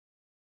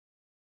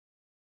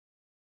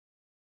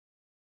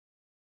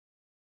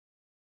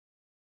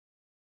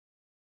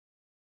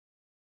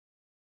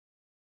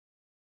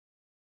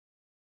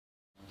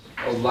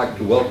would like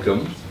to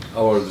welcome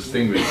our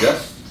distinguished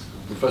guest,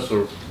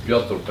 Professor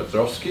Piotr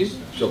Piotrowski.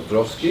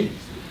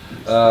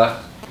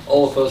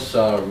 All of us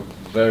are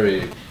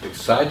very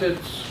excited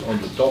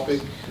on the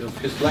topic of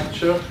his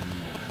lecture,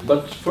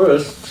 but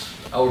first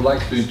I would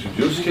like to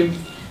introduce him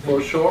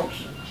for short.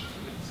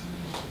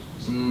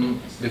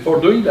 Before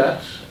doing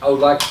that, I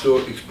would like to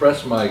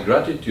express my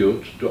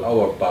gratitude to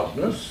our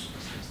partners.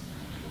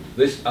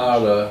 These are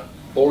the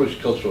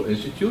Polish Cultural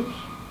Institute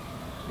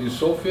in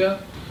Sofia,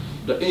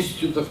 the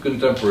Institute of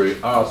Contemporary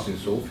Arts in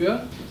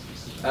Sofia,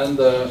 and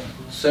the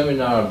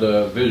seminar,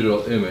 The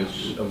Visual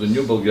Image of the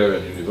New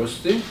Bulgarian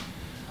University.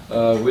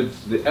 With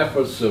the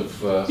efforts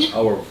of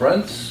our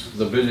friends,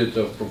 the visit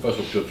of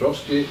Professor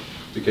Piotrowski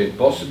became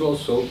possible,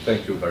 so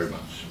thank you very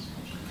much.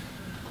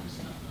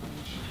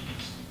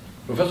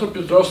 Professor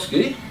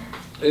Piotrowski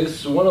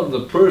is one of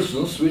the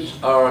persons which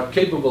are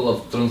capable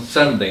of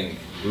transcending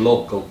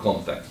local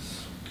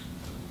contexts.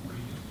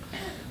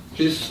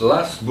 His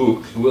last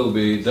book will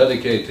be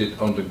dedicated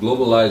on the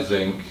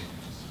globalizing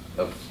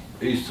of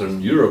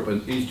Eastern Europe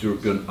and East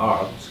European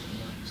art,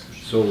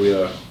 so we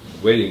are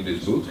waiting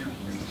this book.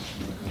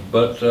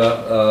 But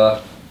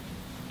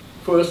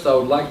first I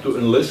would like to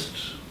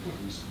enlist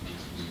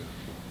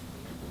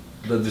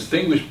the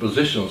distinguished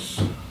positions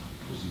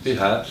he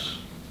had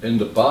in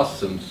the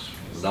past and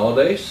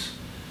nowadays.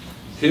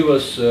 He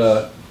was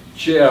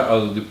chair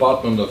of the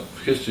Department of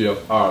History of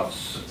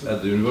Arts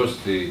at the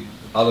University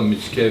Adam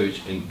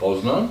Mickiewicz in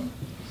Poznan.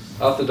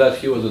 After that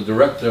he was the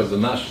director of the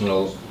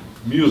National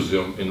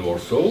Museum in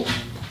Warsaw.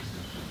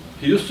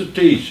 He used to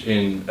teach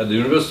at the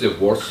University of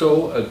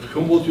Warsaw, at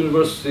Humboldt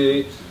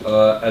University,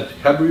 at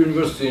Hebrew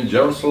University in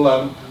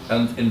Jerusalem,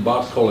 and in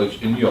Bard College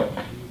in New York.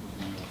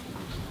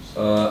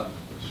 A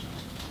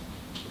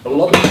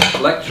lot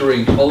of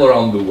lecturing all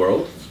around the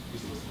world,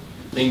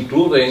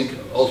 including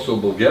also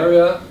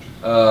Bulgaria.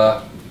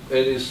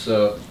 It is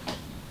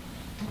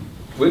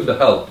with the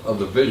help of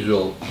the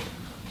visual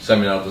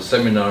seminar, the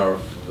seminar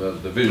of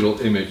the visual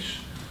image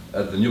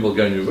at the New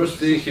Bulgarian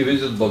University. He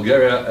visited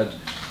Bulgaria at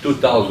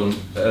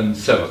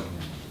 2007.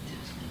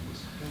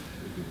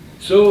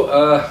 So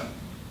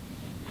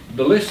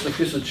the list of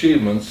his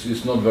achievements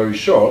is not very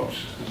short,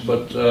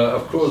 but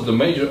of course the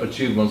major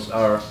achievements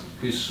are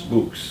his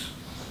books.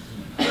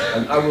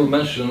 And I will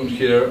mention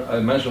here,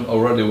 I mentioned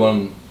already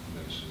one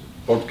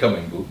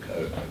forthcoming book,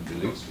 I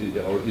believe.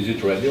 Is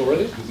it ready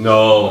already?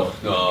 No,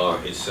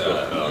 it's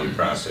in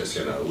process,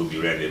 it will be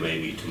ready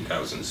maybe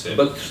 2007.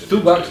 But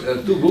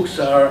two books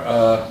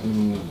are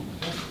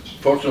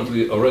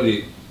fortunately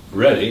already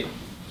ready.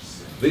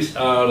 These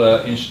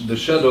are In the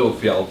Shadow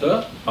of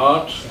Yalta,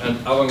 Art and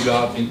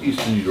Avant-Garde in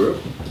Eastern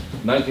Europe,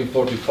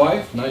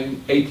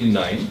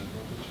 1945-1989,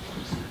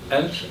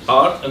 and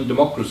Art and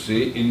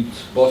Democracy in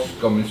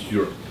Post-Communist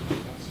Europe.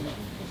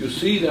 You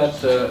see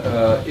that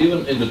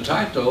even in the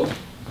title,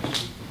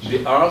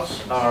 the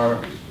arts are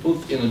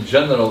put in a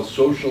general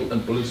social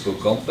and political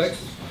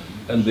context,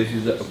 and this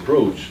is the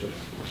approach of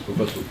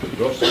Professor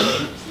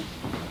Piotrowski.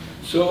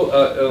 So,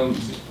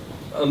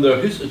 under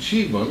his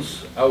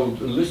achievements, I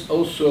would list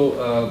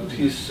also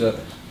his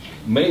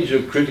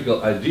major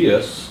critical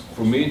ideas.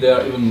 For me, they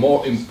are even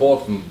more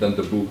important than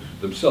the books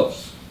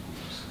themselves.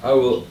 I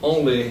will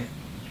only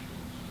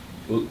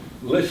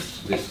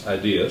list these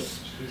ideas: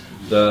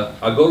 the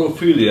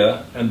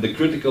agorophilia and the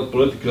critical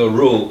political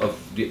role of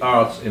the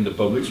arts in the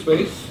public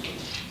space,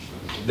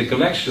 the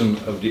connection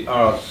of the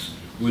arts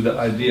with the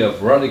idea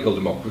of radical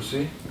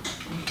democracy,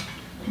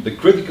 the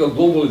critical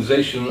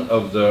globalization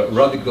of the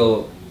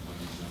radical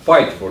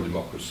fight for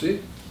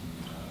democracy,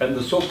 and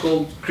the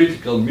so-called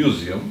critical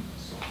museum.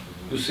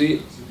 You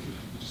see,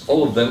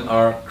 all of them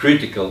are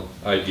critical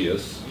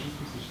ideas.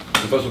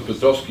 Professor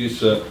Piotrowski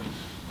is a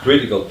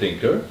critical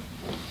thinker.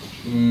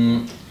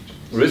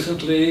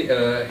 Recently,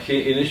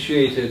 he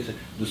initiated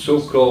the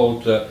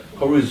so-called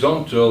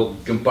horizontal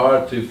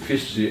comparative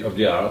history of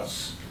the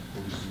arts,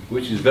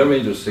 which is very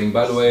interesting.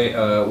 By the way,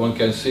 one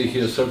can see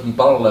here certain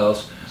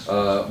parallels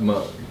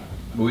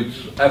with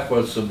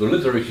efforts of the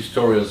literary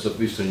historians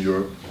of Eastern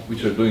Europe,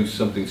 which are doing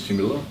something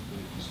similar.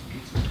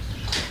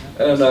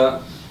 And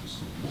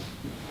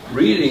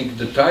reading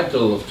the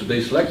title of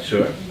today's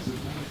lecture,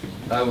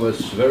 I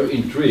was very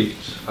intrigued.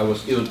 I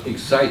was even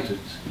excited,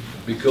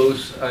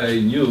 because I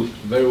knew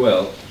very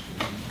well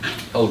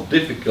how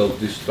difficult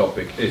this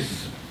topic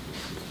is.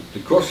 The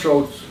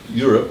Crossroads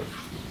Europe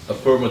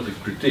affirmative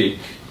critique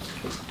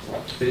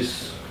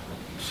is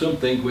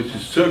something which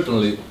is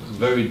certainly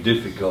very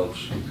difficult,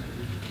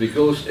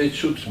 because it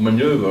should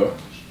maneuver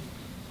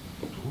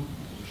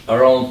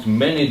around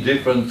many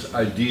different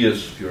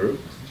ideas of Europe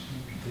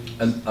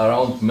and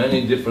around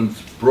many different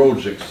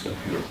projects of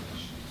Europe.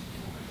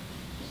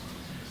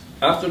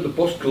 After the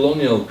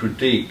post-colonial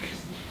critique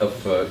of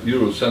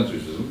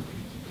Eurocentrism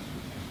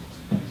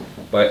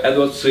by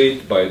Edward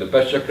Said, by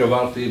Deepesh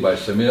Chakravarti, by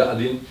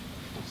Samira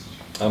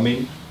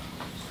Amin,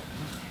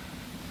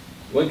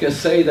 one can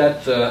say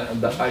that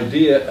the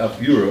idea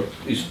of Europe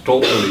is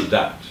totally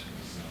that,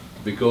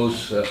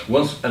 because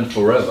once and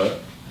forever,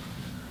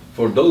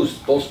 for those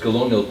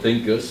post-colonial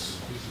thinkers,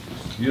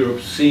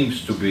 Europe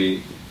seems to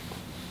be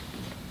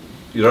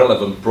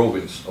irrelevant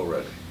province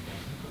already.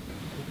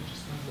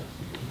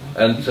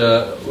 And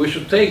we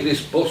should take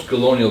this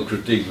post-colonial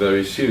critique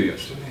very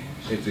seriously.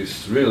 It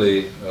is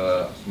really,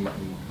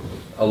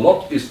 a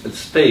lot is at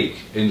stake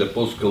in the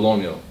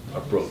post-colonial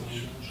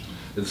approach.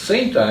 At the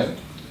same time,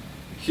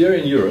 here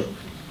in Europe,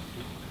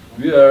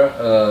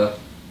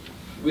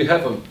 we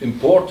have an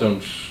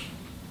important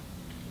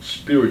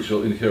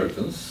spiritual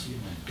inheritance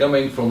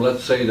coming from,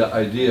 let's say, the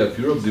idea of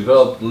Europe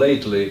developed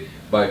lately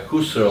by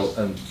Husserl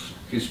and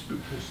his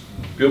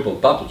pupil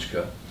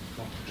Patočka,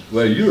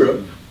 where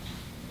Europe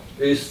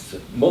is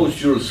most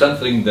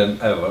Eurocentric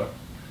than ever.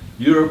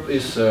 Europe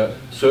is a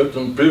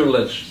certain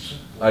privileged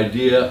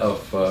idea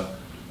of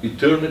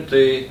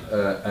eternity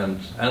and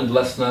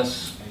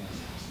endlessness.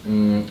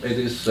 It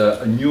is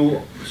a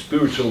new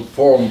spiritual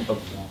form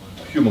of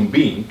human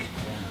being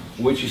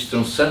which is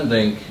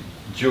transcending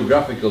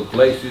geographical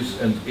places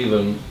and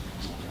even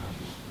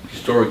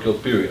historical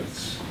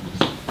periods.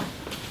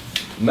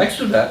 Next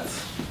to that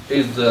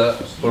is the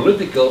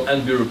political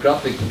and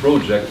bureaucratic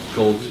project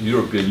called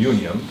European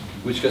Union,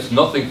 which has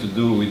nothing to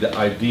do with the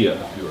idea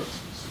of Europe.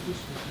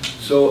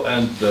 So,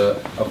 and the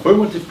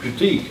affirmative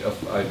critique of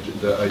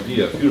the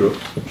idea of Europe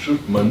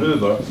should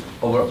maneuver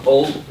over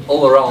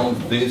all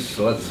around these,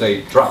 let's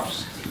say,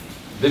 traps,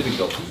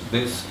 difficulties,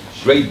 these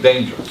great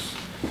dangers.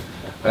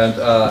 And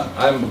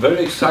I'm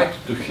very excited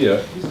to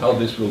hear how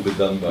this will be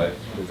done by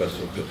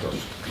Professor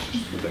Piotrowski.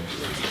 Thank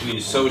you.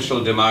 Between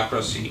social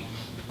democracy,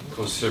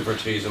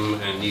 conservatism,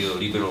 and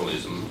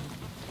neoliberalism,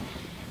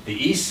 the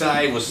East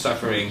Side was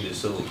suffering the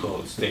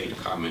so-called state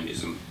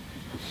communism,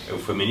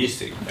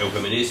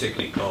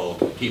 euphemistically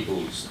called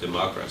people's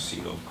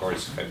democracy, of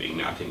course having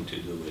nothing to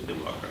do with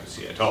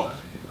democracy at all,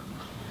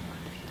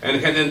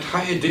 and had an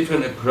entirely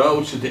different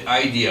approach to the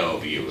idea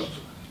of Europe.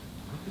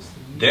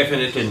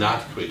 Definitely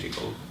not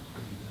critical,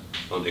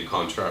 on the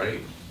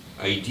contrary,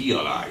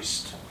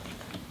 idealized.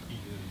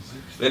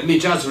 Let me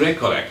just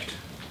recollect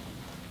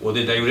what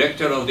the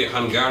director of the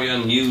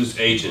Hungarian news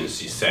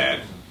agency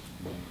said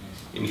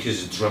in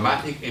his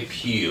dramatic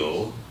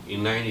appeal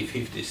in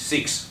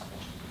 1956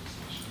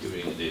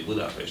 during the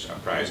Budapest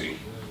uprising.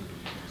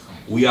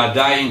 "We are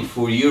dying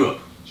for Europe,"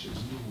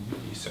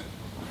 he said.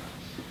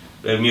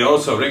 Let me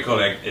also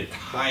recollect the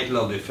title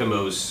of the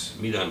famous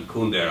Milan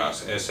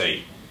Kundera's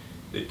essay,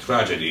 "The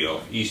Tragedy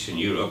of Eastern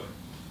Europe,"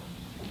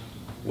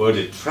 where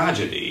the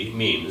tragedy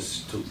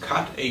means to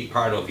cut a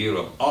part of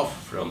Europe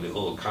off from the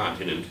whole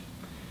continent,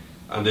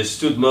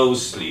 understood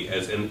mostly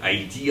as an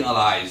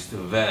idealized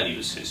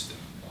value system.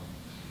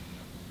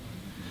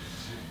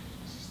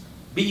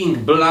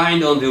 Being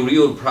blind on the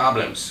real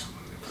problems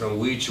from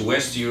which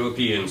West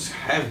Europeans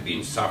have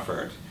been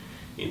suffered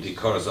in the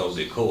course of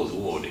the Cold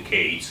War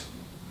decades,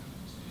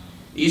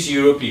 East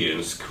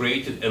Europeans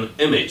created an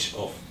image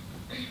of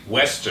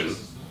Western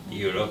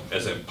Europe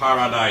as a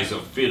paradise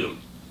of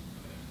freedom,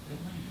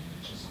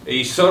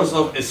 a source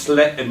of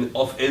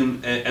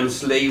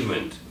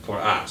enslavement for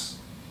us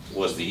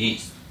was the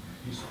East,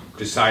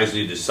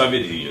 precisely the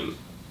Soviet Union.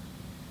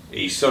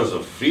 A source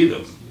of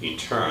freedom, in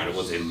turn,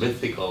 was a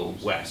mythical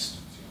West.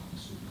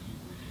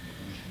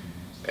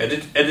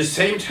 At the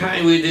same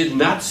time, we did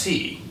not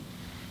see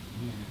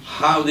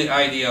how the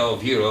idea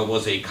of Europe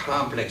was a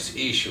complex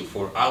issue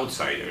for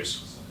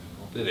outsiders,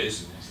 that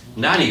is,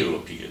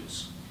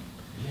 non-Europeans.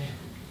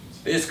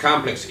 This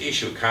complex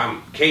issue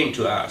came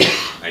to us,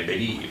 I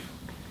believe,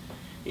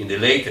 in the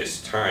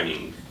latest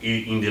turn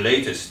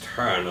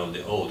of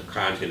the old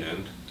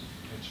continent,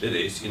 that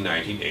is, in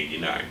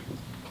 1989.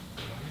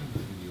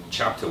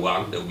 Chapter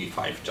 1, there will be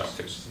 5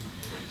 chapters.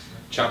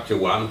 Chapter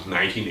 1,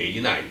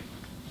 1989.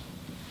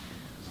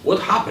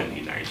 What happened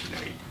in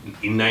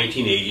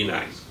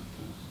 1989?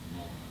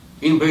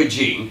 In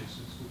Beijing,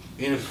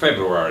 in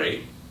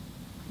February,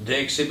 the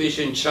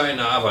exhibition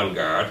China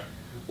Avant-Garde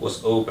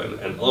was opened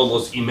and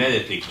almost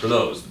immediately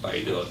closed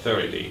by the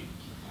authorities.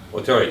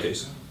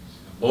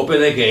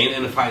 Open again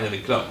and finally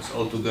closed.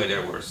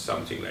 Altogether was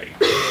something like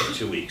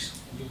 2 weeks.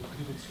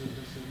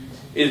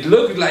 It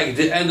looked like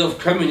the end of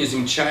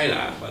communism in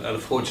China, but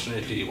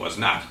unfortunately it was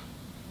not.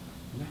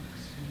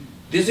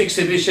 This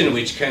exhibition,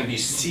 which can be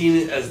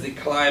seen as the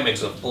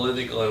climax of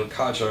political and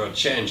cultural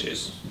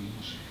changes,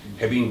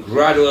 have been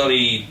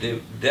gradually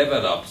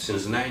developed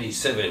since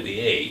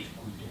 1978,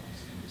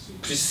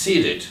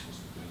 preceded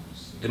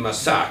the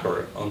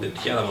massacre on the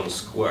Tiananmen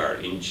Square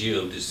in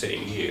June the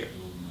same year.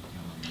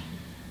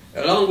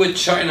 Along with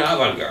China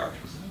Avant-Garde,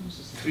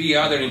 3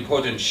 other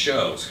important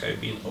shows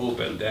have been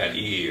opened that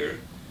year,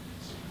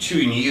 2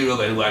 in Europe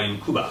and 1 in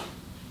Cuba.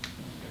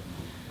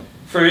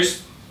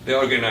 First, they're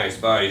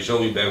organized by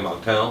Jean-Hubert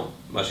Martin,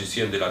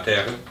 Magicien de la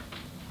Terre,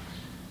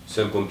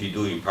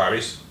 Saint-Pompidou in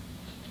Paris.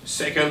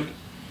 Second,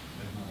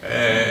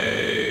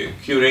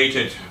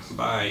 curated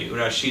by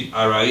Rashid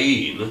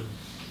Arain,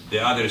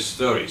 The Other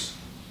Stories,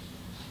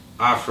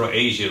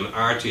 Afro-Asian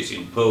artists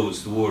in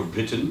post-war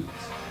Britain,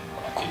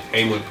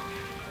 in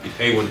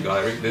Hayward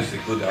Gallery. This is a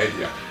good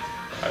idea.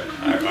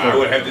 I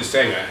would have to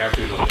say, I have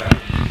to know that.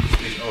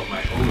 It's of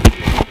my own.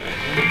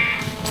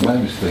 My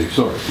mistake,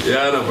 sorry.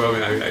 Yeah, no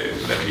problem.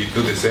 You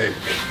do the same.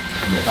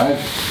 I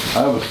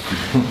was.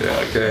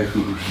 Yeah, okay.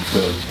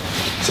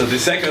 So the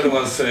second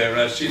was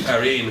Rashid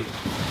Arain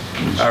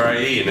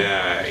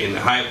in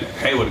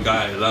Hayward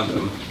Gallery,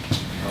 London.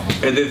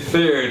 And the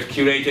third,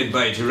 curated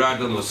by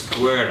Gerardo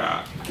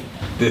Mosquera,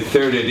 the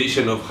third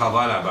edition of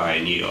Havana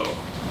Biennial.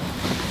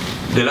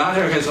 The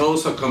latter has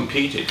also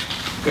completed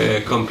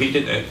the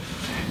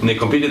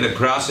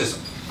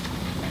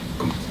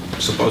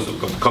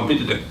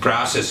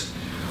process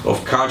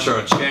of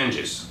cultural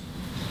changes,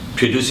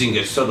 producing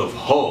a sort of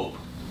hope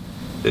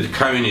that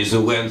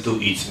communism went to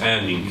its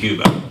end in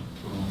Cuba.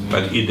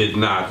 But it did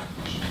not.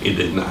 It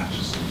did not.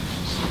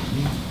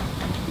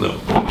 No.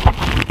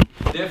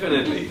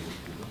 Definitely,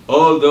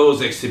 all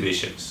those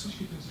exhibitions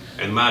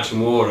and much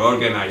more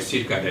organized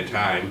circa the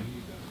time,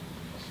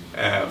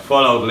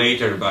 followed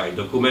later by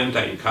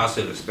Documenta in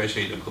Kassel,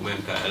 especially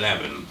Documenta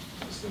 11,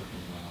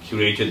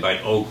 curated by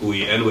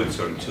Okui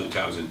Enwetzer in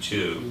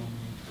 2002.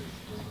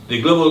 The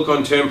Global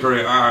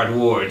Contemporary Art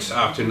Awards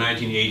after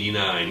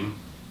 1989,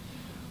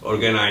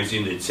 organized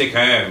in the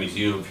CKR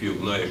Museum für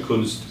Neue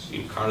Kunst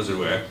in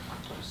Karlsruhe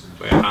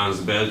by Hans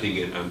Belting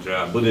and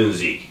Andrea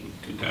Budenzig in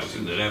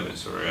 2011,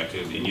 so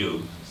relatively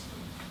new,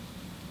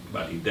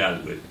 but he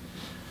dealt with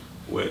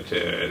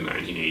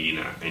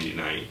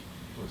 1989.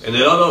 And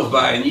a lot of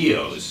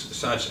biennials,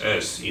 such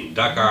as in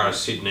Dakar,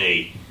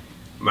 Sydney,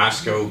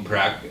 Moscow,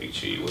 Prague,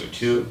 actually were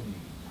two,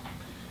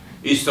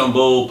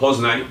 Istanbul,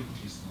 Poznan,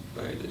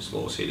 right, a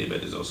small city,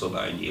 but it's also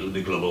biennial,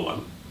 the global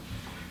one,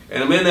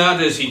 and many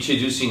others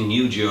introducing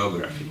new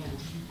geography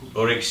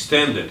or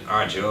extended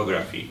art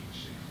geography,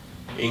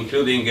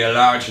 including a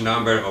large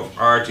number of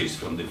artists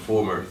from the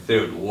former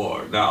Third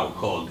War, now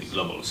called the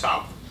Global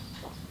South.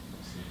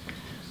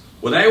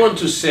 What I want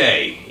to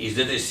say is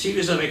that a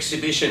series of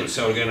exhibitions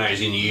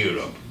organized in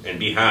Europe and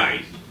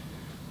behind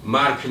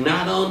mark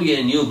not only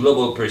a new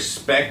global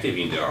perspective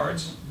in the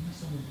arts,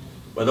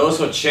 but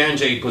also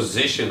change a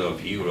position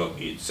of Europe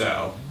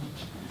itself.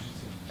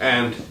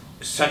 And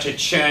such a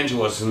change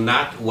was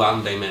not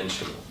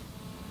one-dimensional.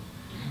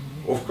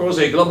 Of course,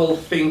 a global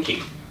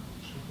thinking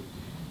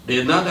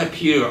did not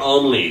appear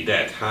only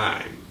that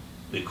time.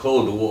 The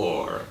Cold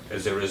War,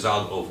 as a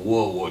result of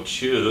World War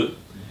II,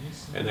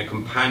 and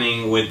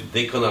accompanying with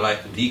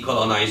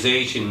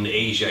decolonization in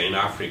Asia and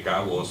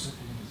Africa, was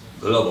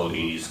global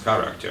in its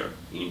character,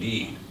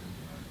 indeed.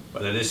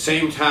 But at the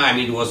same time,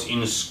 it was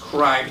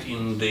inscribed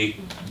in the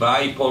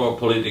bipolar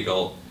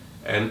political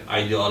and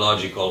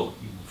ideological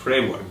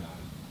framework.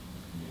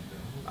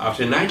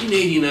 After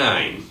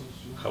 1989,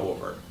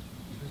 however,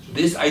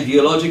 this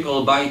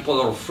ideological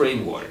bipolar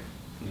framework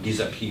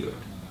disappeared,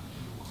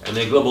 and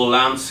the global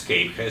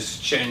landscape has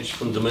changed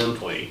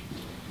fundamentally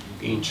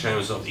in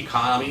terms of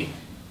economy,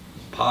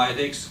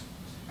 politics,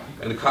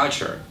 and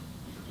culture.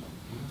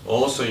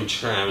 Also in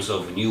terms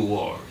of new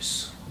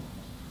wars.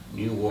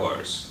 New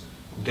wars,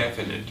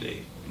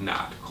 definitely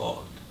not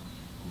cold.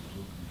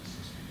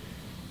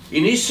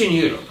 In Eastern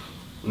Europe,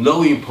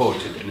 no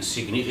important and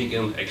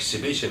significant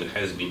exhibition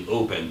has been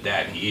opened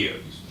that year,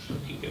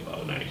 talking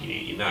about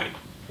 1989.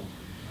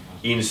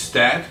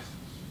 Instead,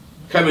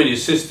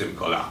 communist system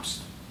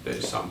collapsed. There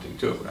is something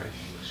too, right?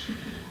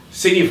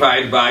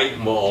 Signified by,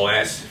 more or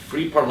less,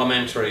 free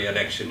parliamentary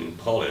election in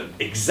Poland,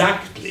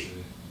 exactly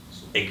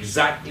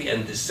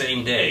on the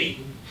same day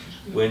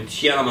when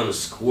Tiananmen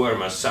Square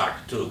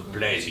massacre took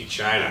place in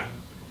China.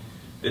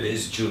 That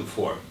is June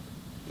 4,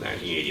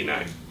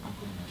 1989.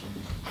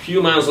 A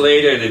few months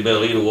later, the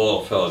Berlin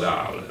Wall fell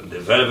down, and the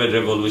Velvet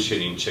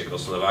Revolution in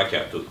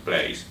Czechoslovakia took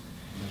place,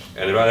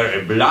 and rather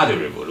a bloody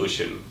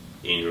revolution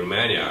in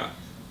Romania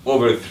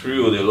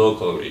overthrew the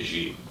local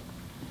regime.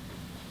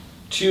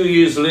 2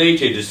 years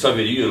later, the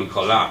Soviet Union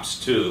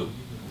collapsed too,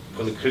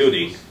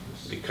 concluding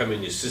the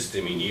communist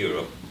system in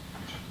Europe,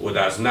 what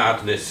does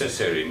not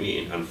necessarily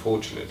mean,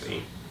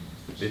 unfortunately,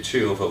 the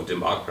triumph of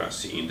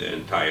democracy in the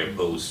entire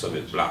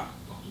post-Soviet bloc.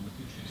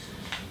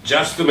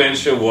 Just to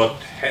mention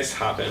what has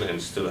happened and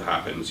still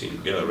happens in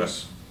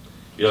Belarus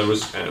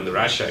and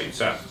Russia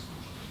itself.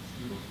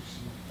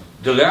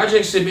 The large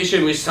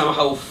exhibition which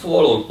somehow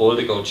followed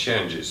political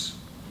changes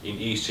in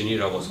Eastern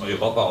Europe was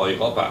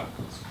Europa,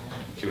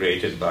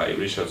 curated by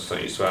Richard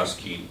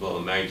Stanisławski in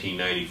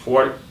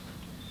 1994,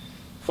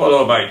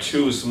 followed by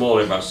two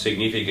smaller but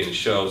significant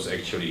shows,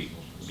 actually,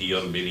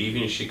 Beyond Belief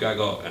in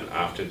Chicago and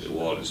After the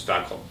Wall in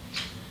Stockholm.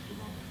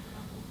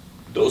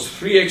 Those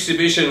three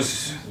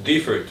exhibitions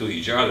differ to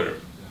each other,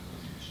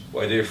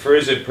 while their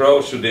first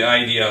approach to the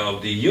idea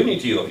of the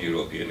unity of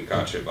European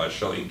culture by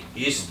showing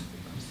East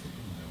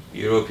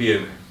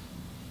European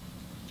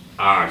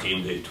art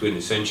in the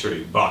 20th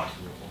century, but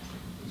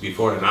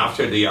before and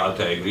after the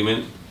Yalta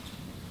Agreement.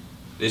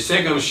 The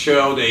second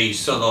showed a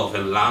sort of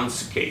a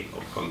landscape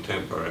of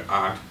contemporary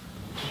art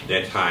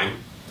that time,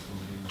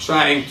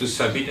 trying to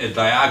submit a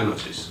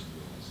diagnosis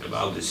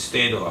about the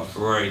state of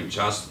affairs in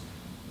just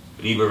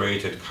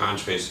liberated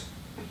countries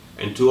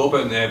and to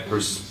open a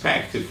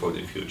perspective for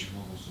the future.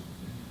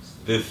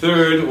 The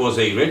third was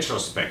a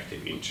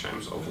retrospective in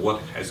terms of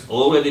what has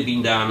already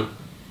been done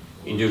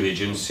in the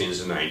region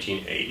since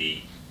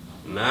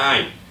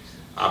 1989,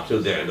 up to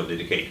the end of the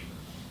decade.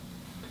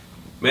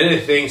 Many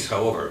things,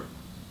 however,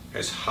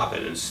 has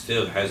happened and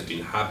still has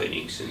been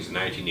happening since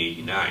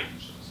 1989,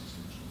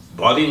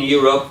 both in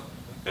Europe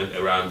and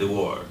around the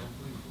world.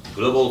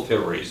 Global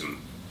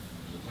terrorism,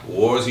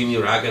 wars in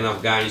Iraq and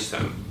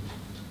Afghanistan,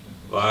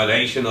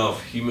 violation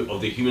of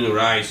the human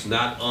rights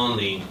not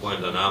only in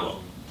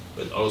Guantanamo,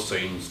 but also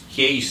in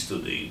case to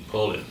the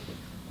Poland,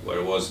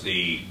 where was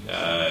the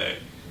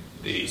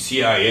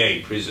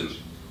CIA prison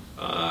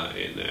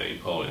in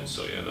Poland.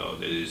 So you know,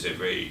 this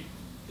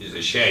is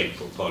a shame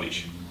for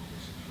Polish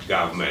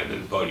government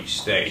and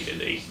Polish state that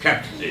they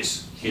kept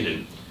this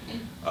hidden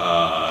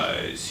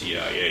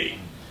CIA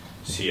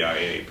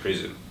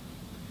prison.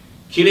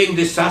 Killing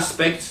the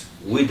suspects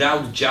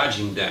without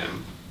judging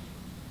them,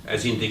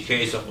 as in the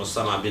case of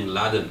Osama bin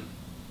Laden.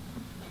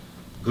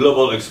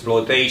 Global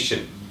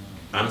exploitation,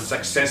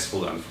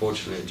 unsuccessful,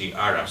 unfortunately,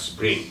 Arab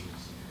Spring,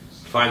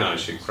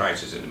 financial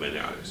crisis, and many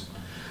others.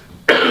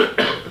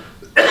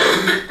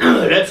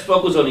 Let's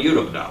focus on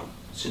Europe now,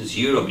 since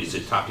Europe is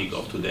the topic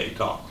of today's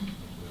talk.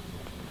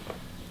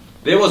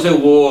 There was a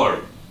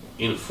war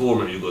in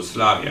former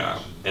Yugoslavia,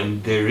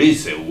 and there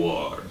is a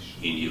war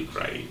in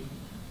Ukraine.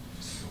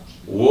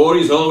 War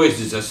is always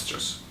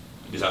disastrous,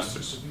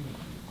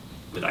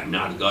 but I'm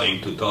not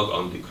going to talk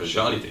on the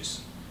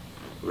casualties,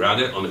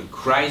 rather on a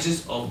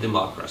crisis of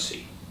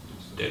democracy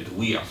that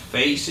we are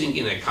facing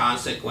in a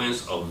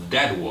consequence of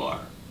that war.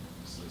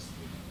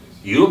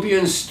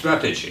 European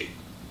strategy,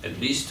 at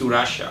least to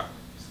Russia,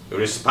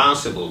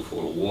 responsible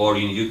for war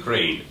in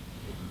Ukraine,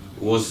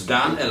 was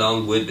done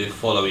along with the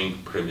following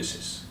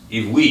premises.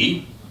 If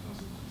we,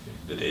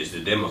 that is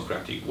the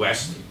democratic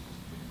West,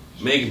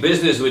 make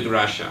business with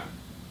Russia,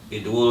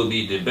 it will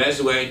be the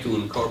best way to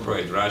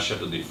incorporate Russia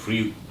to the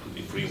free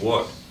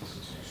world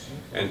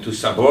and to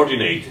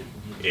subordinate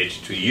it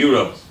to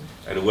Europe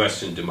and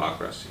Western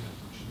democracy.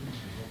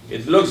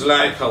 It looks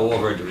like,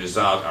 however, the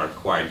results are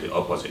quite the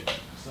opposite.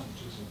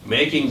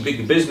 Making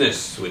big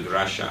business with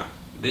Russia,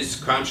 this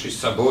country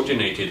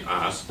subordinated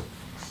us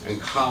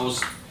and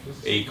caused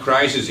a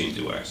crisis in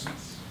the West.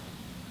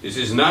 This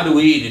is not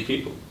we, the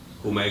people,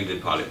 who make the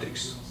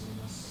politics.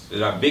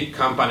 There are big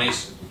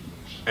companies,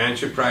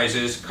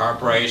 enterprises,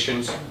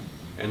 corporations,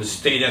 and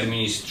state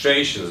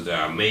administrations that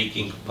are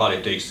making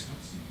politics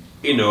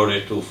in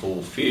order to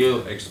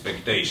fulfill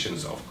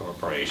expectations of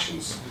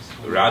corporations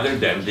rather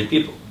than the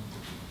people.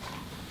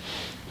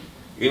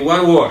 In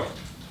one word,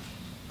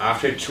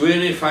 after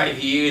 25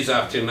 years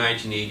after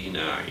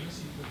 1989,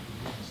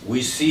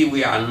 we see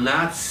we are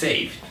not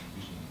safe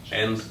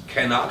and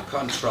cannot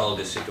control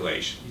the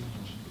situation.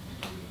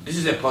 This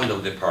is a point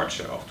of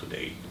departure of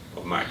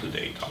my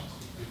today talk.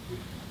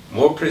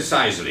 More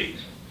precisely,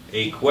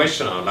 a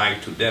question I'd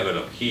like to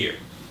develop here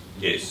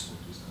is,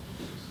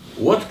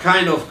 what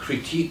kind of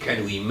critique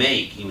can we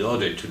make in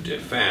order to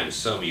defend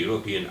some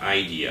European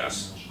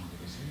ideas,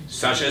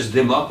 such as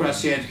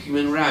democracy and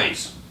human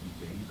rights?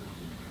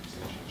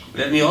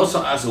 Let me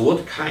also ask,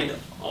 what kind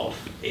of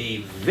a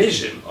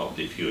vision of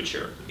the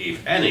future,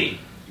 if any,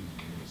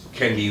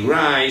 can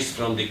arise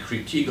from the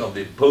critique of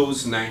the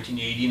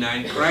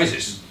post-1989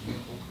 crisis?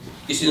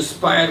 It's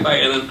inspired by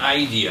an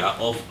idea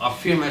of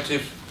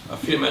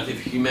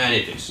affirmative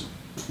humanities,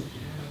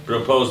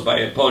 proposed by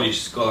a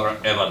Polish scholar,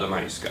 Ewa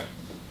Domańska,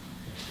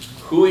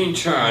 who in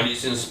turn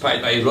is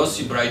inspired by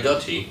Rossi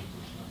Braidotti's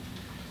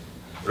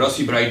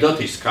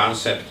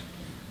concept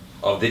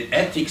of the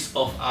ethics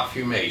of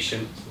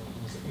affirmation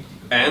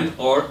and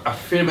or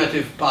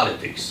affirmative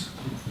politics,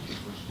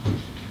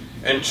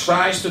 and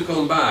tries to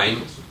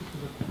combine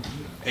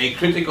a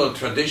critical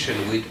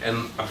tradition with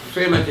an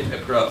affirmative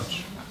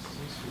approach.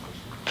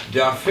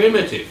 The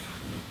affirmative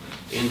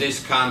in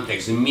this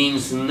context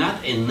means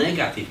not a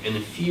negative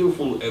and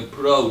fearful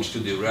approach to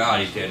the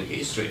reality and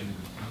history,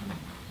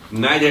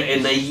 neither a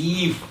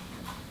naive,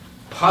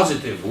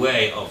 positive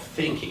way of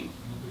thinking,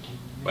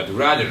 but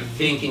rather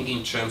thinking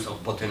in terms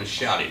of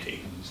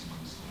potentiality,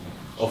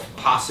 of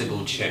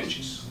possible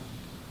changes.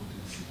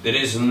 There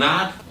is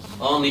not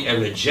only a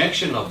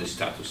rejection of the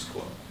status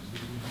quo,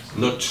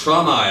 not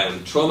trauma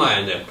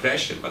and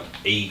oppression, but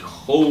a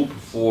hope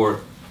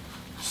for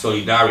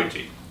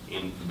solidarity.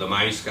 In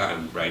Domańska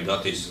and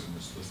Braidotti's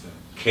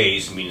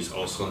case means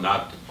also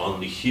not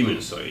only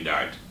human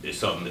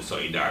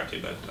solidarity,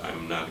 but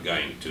I'm not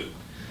going to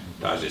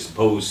touch this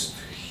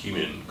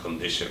post-human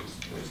condition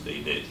as they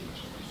did.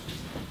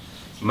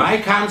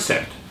 My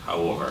concept,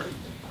 however,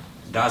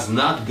 does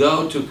not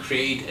go to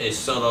create a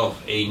sort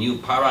of a new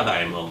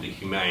paradigm of the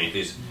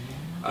humanities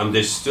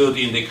understood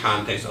in the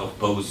context of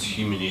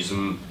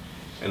post-humanism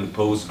and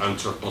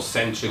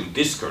post-anthropocentric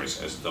discourse,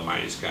 as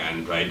Domańska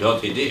and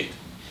Braidotti did.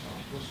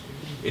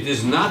 It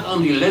is not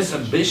only less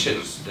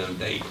ambitious than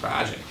their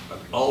project, but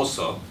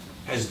also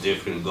has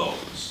different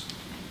goals.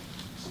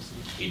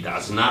 It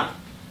does not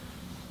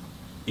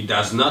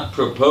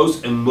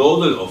propose a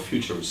model of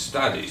future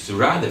studies,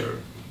 rather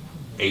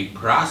a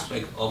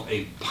prospect of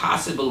a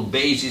possible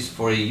basis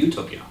for a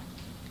utopia,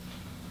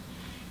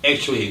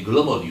 actually a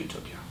global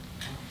utopia.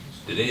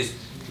 That is,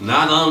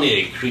 not only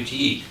a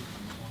critique,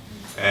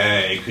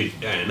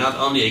 not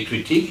only a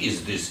critique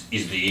is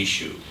the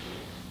issue,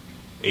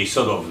 a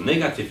sort of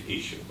negative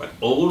issue, but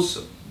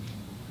also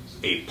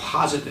a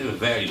positive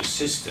value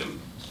system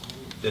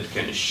that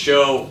can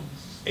show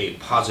a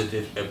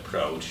positive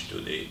approach to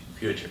the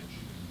future.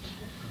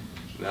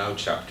 Now,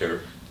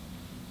 chapter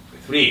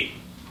 3,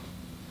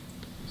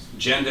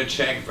 gender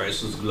check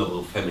versus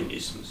global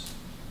feminisms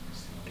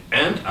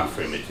and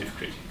affirmative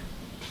critique.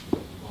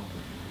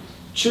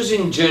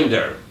 Choosing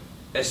gender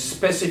as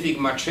specific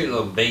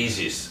material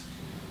basis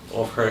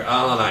of her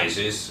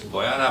analysis,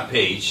 Bojana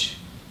Page,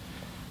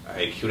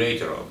 a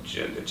curator of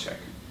gender check,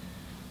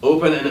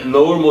 opened an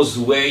enormous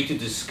way to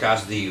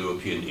discuss the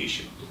European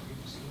issue.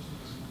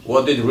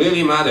 What did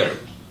really matter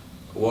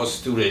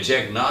was to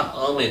reject not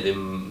only the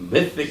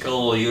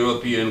mythical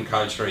European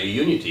cultural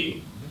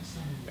unity,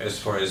 as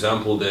for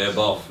example the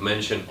above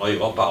mentioned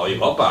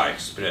Europa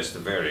expressed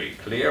very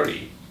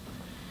clearly,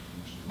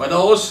 but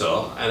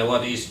also, and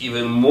what is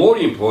even more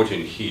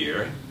important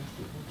here,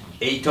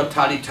 a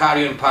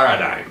totalitarian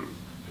paradigm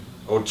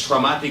or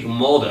traumatic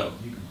model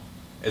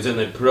as an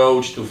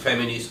approach to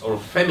feminist or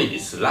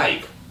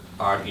feminist-like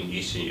art in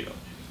Eastern Europe.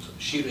 So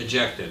she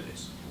rejected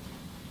this.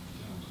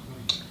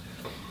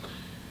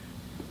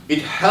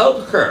 It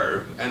helped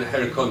her and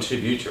her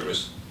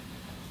contributors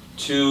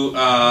to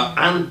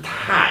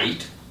untie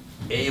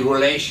a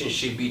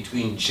relationship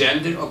between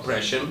gender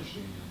oppression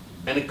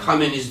and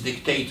communist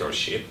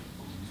dictatorship,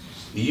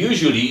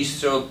 usually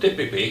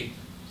stereotypically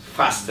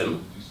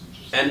fastened,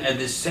 and at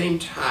the same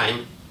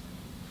time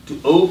to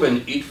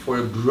open it for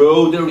a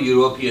broader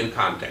European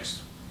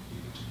context.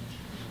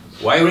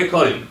 Why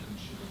recalling?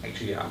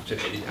 Actually, after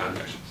Edith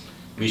Anderson,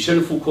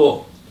 Michel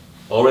Foucault,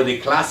 already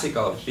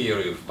classical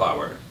theory of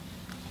power,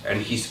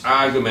 and his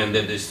argument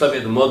that the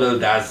Soviet model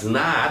does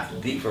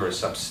not differ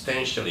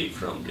substantially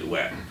from the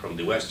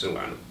Western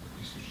one.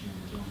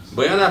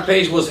 Bojana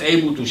Page was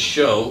able to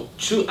show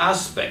two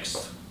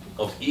aspects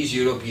of East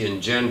European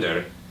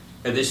gender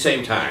at the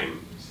same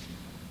time.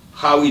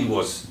 How it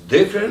was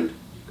different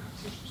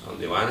on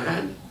the one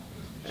hand,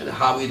 and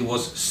how it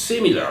was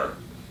similar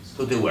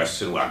to the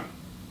Western one.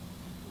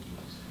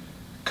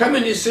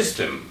 Communist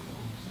system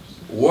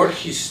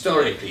worked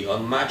historically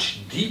on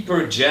much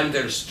deeper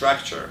gender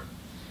structure,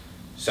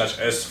 such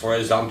as, for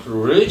example,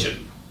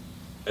 religion,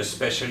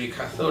 especially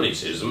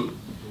Catholicism,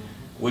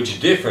 which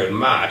differed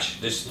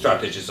much the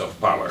strategies of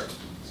power.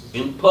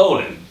 In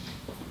Poland,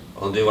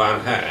 on the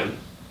one hand,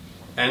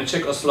 and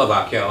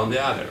Czechoslovakia on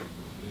the other.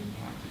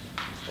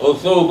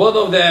 Although both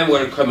of them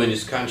were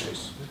communist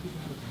countries,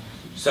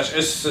 such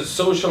as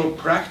social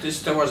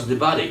practice towards the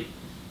body,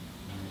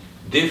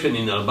 different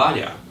in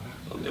Albania,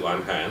 on the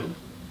one hand,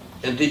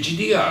 and the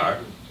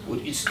GDR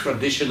with its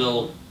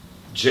traditional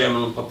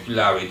German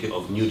popularity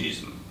of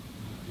nudism,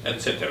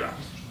 etc.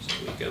 So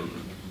we can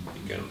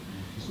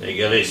make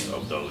a list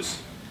of those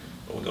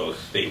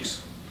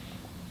things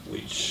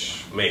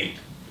which made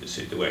the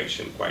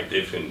situation quite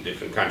different in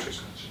different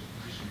countries.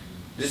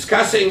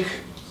 Discussing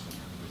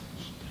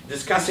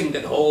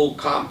that whole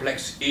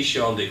complex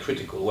issue on the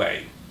critical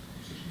way,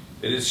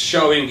 it is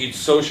showing its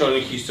social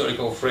and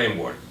historical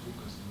framework.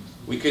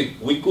 We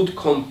could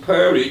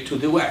compare it to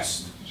the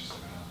West.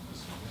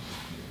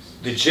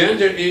 The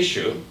gender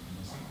issue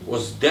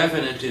was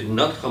definitely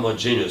not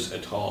homogeneous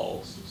at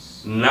all,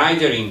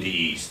 neither in the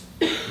East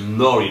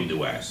nor in the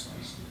West.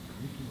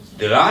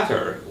 The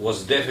latter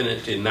was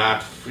definitely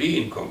not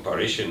free in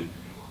comparison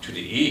to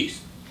the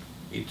East.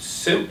 It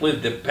simply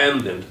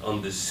depended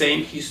on the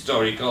same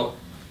historical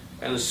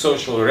and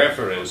social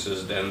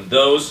references than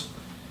those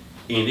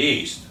in the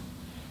East.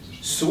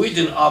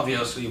 Sweden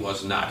obviously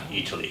was not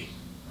Italy,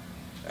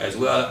 as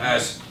well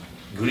as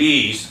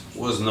Greece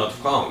was not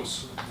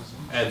France,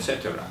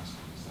 etc.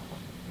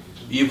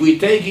 If we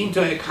take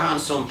into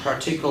account some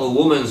particular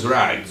women's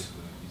rights,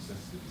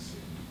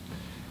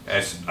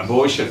 as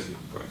abortion,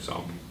 for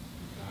example,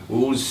 we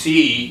will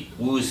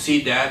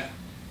see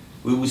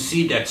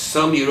that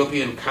some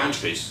European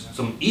countries,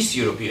 some East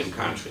European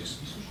countries,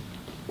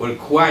 were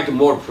quite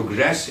more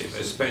progressive,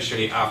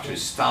 especially after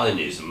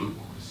Stalinism,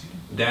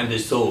 than the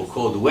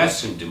so-called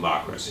Western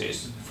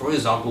democracies, for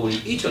example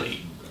in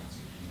Italy,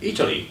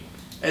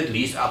 at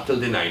least up till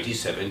the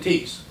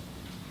 1970s.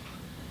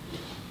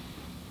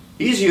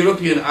 East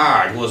European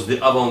art was the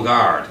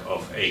avant-garde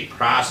of a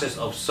process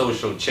of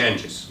social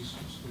changes.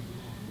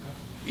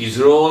 Its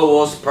role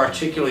was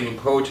particularly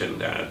important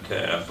that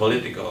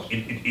political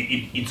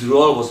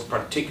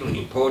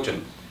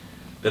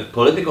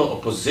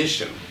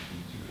opposition,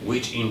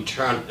 which in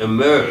turn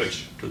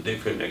emerged to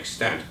different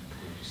extent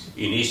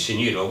in Eastern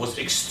Europe, was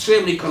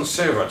extremely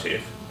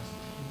conservative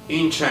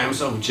in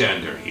terms of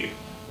gender here.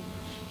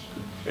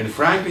 And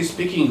frankly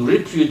speaking,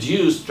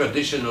 reproduced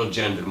traditional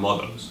gender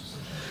models.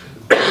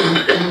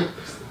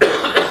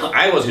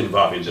 I was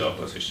involved in the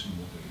opposition.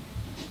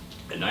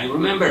 And I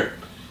remember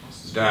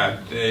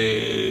that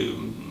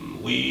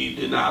we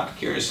did not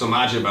care so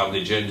much about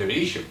the gender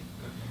issue.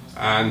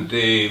 And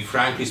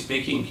frankly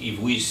speaking, if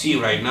we see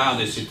right now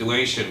the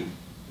situation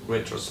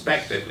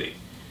retrospectively,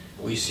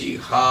 we see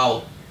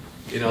how,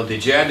 you know, the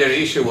gender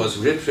issue was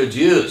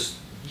reproduced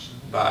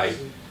by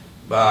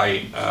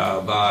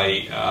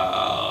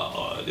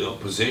the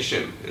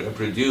opposition,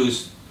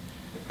 reproduced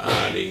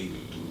the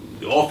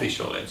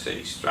official, let's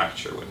say,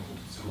 structure when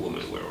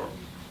women were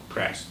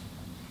oppressed.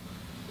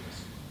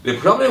 The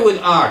problem with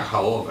art,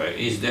 however,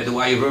 is that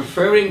while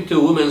referring to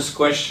women's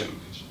question,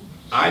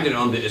 either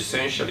on the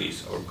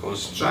essentialist or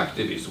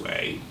constructivist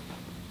way,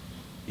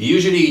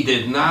 usually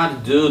did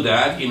not do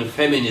that in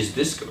feminist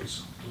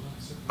discourse,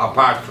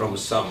 apart from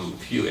some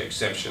few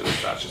exceptions,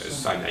 such as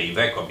Sanja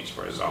Ivekovic,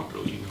 for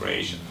example, in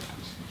Croatia.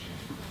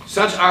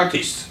 Such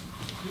artists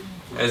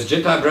as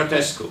Jeta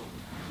Bratescu,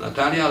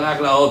 Natalia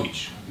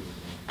Laglaovic,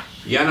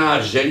 Jana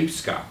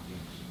Żelipska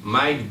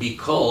might be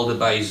called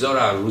by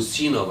Zora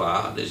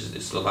Rusinova, this is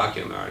the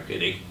Slovakian art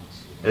critic,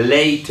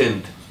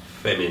 latent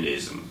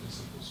feminism.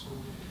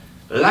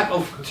 Lack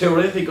of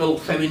theoretical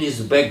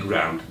feminist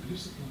background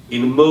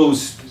in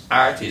most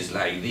artists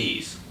like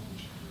these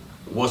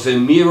was a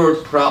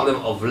mirrored problem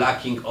of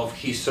lacking of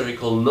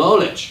historical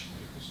knowledge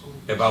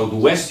about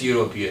West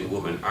European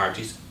women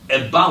artists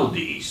about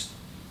the East.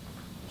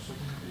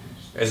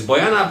 As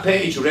Bojana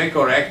Page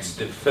recollects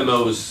the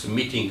famous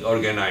meeting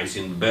organized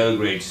in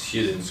Belgrade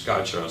Students'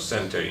 Cultural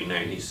Center in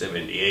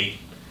 1978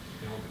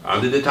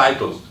 under the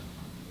title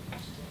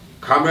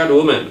 "Comrade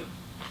Woman,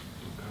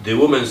 the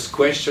Woman's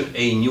Question,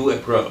 a New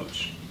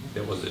Approach."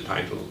 That was the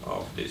title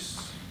of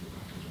this.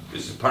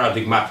 This is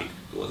paradigmatic.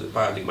 It was a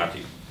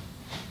paradigmatic,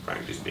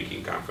 frankly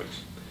speaking,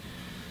 conference.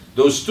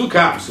 Those two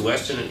camps,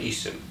 Western and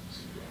Eastern,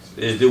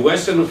 the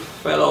Western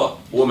fellow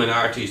woman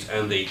artists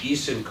and the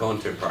Eastern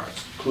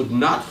counterparts, could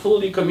not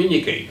fully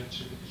communicate,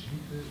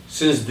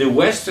 since the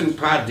Western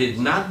part did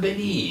not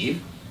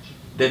believe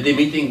that the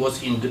meeting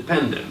was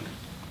independent,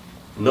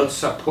 not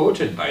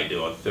supported by the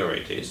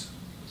authorities.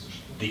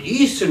 The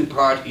Eastern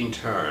part, in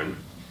turn,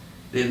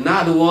 did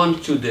not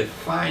want to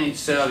define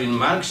itself in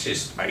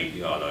Marxist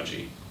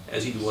ideology,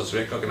 as it was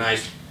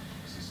recognized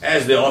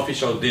as the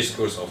official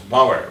discourse of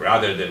power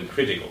rather than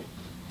critical.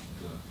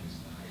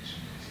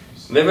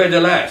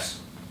 Nevertheless,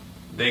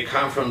 the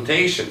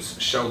confrontations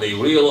showed a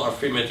real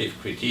affirmative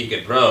critique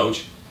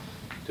approach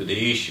to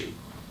the issue,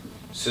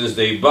 since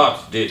they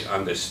both did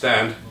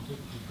understand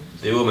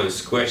the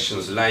women's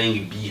questions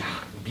lying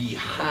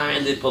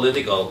behind the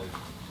political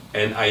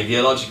and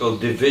ideological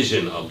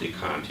division of the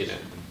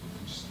continent,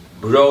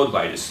 brought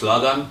by the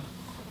slogan,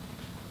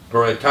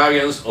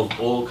 "Proletarians of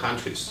all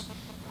countries,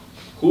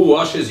 who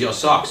washes your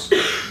socks?"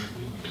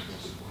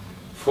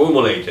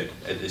 formulated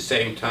at the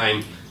same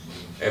time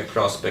a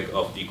prospect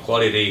of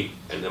equality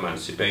and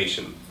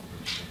emancipation.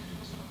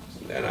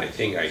 Then I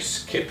think I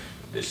skip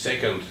the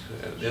second,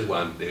 this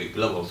one, the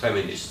global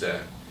feminist,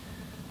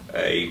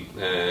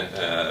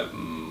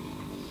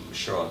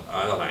 short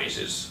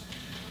analysis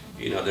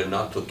in order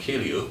not to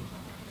kill you,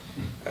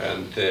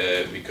 and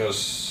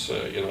because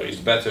you know, it's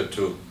better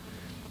to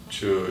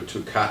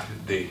cut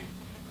the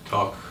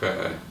talk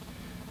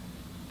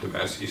the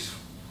best is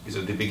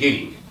at the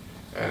beginning,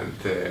 and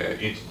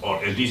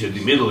or at least at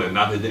the middle and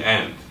not at the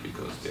end,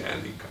 because the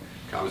end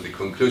comes the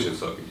conclusion.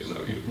 So you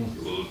know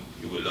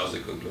you will lose the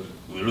conclusion.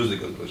 We will lose the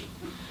conclusion.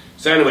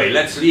 So anyway,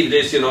 let's leave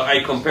this. You know,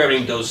 I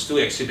comparing those two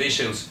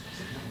exhibitions,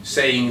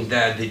 saying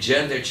that the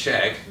gender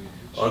check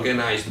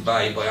organized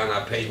by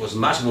Bojana Page was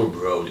much more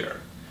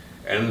broader,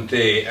 and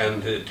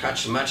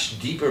touched much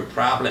deeper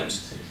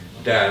problems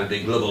than the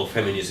global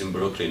feminism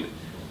Brooklyn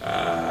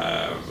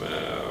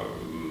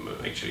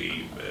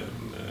actually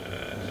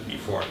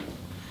before.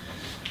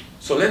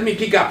 So let me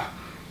pick up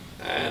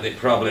the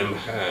problem,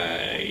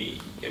 I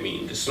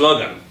mean the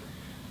slogan,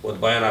 what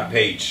Bojana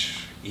Page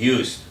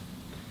used.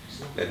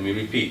 Let me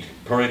repeat: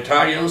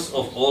 "Proletarians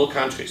of all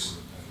countries,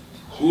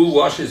 who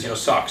washes your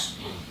socks?"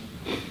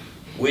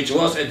 which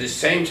was at the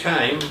same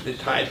time the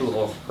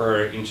title of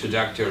her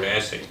introductory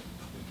essay.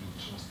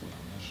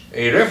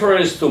 A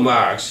reference to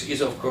Marx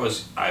is of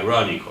course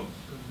ironical,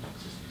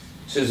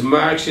 since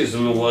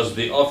Marxism was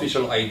the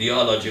official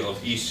ideology of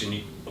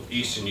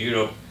Eastern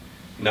Europe,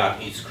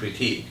 not its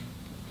critique,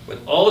 but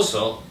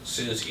also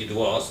since it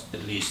was,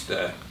 at least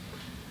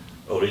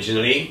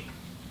originally,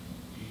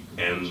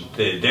 and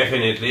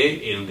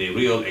definitely in the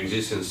real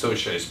existing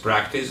socialist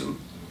practice,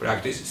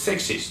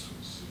 sexist.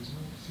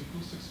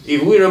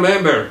 If we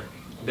remember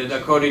that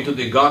according to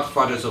the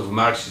godfathers of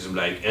Marxism,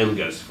 like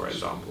Engels, for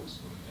example,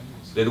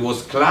 that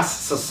was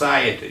class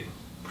society,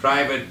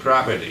 private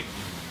property,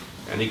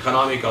 and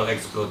economical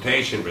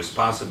exploitation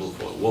responsible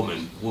for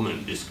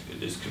woman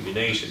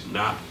discrimination,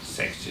 not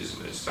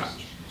sexism as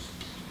such.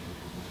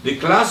 The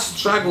class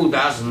struggle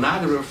does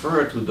not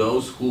refer to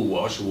those who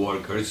wash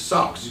workers'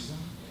 socks.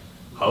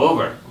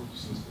 However,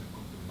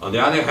 on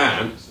the other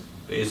hand,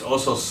 there is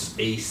also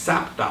a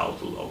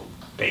subtitle of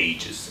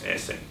Page's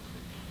essay,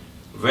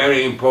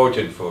 very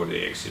important for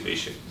the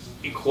exhibition: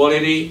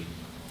 Equality,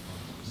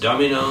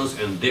 Dominance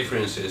and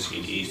Differences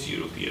in East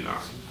European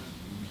Art.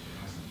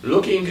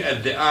 Looking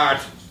at the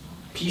art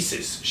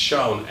pieces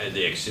shown at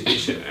the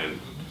exhibition, and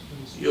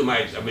you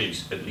might, I mean,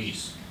 at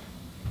least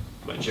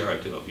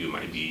Majority of you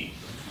might be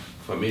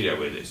familiar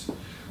with this.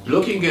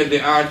 Looking at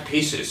the art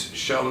pieces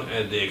shown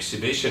at the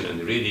exhibition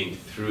and reading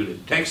through the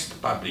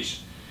text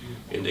published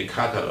in the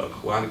catalog,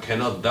 one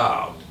cannot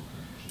doubt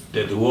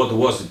that what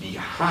was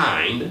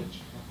behind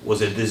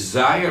was a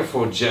desire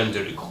for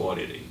gender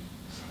equality.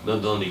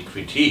 Not only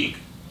critique,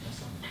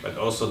 but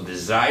also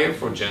desire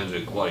for gender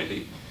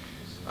equality,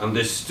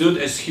 understood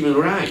as human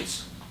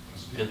rights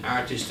and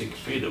artistic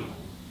freedom,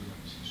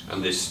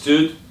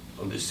 understood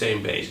on the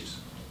same basis.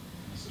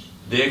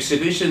 The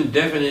exhibition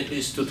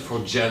definitely stood for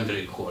gender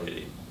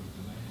equality,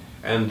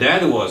 and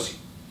that was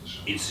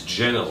its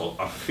general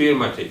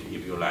affirmative,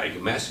 if you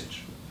like,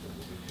 message.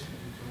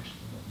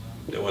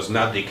 That was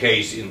not the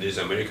case in this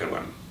American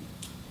one.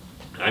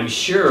 I'm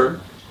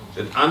sure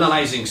that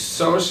analyzing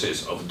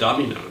sources of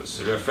dominance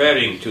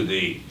referring to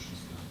the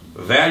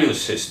value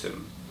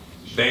system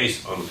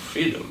based on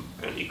freedom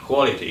and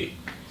equality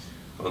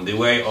on the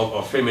way of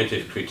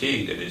affirmative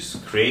critique, that is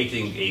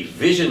creating a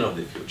vision of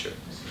the future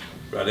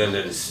rather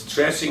than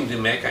stressing the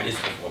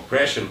mechanism of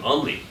oppression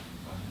only,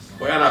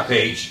 were on a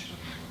page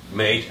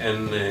made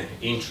an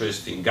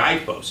interesting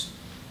guidepost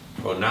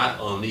for not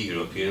only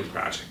European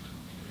project.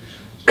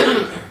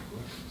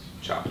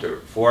 Chapter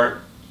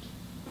 4,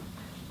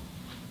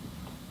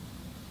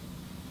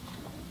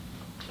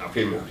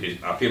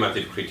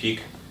 affirmative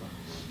critique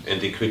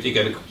and the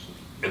critique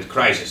and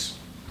crisis.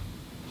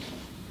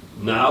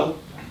 Now,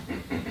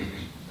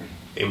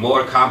 a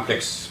more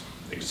complex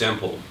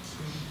example,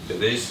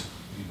 that is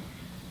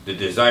the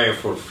desire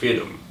for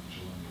freedom,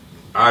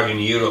 art in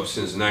Europe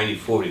since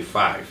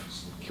 1945,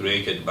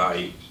 curated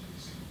by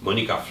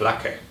Monika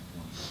Flacke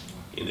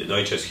in the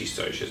Deutsches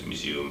Historisches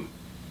Museum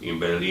in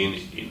Berlin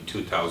in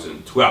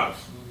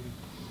 2012.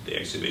 The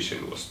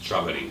exhibition was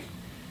traveling.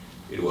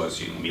 It was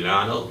in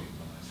Milano,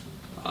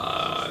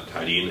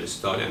 Tallinn,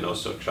 Estonia, and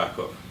also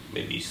Krakow.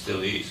 Maybe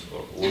still is,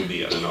 or will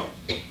be, I don't know.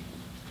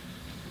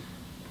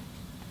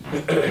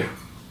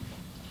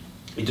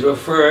 It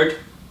referred,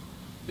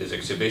 this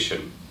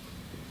exhibition,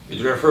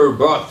 it referred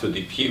both to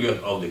the period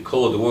of the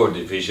Cold War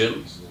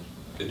division,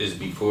 that is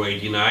before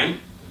 '89,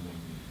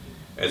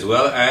 as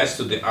well as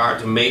to the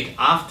art made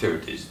after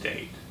this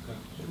date,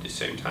 at the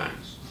same time.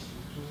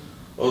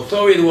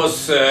 Although it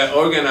was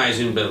organized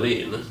in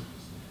Berlin,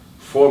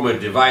 former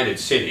divided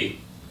city,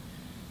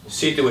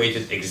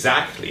 situated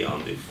exactly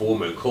on the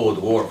former Cold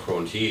War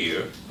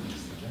frontier,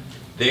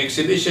 the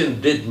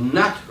exhibition did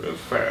not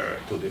refer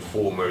to the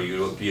former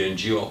European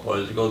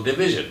geopolitical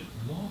division,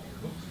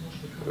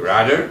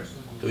 rather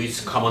to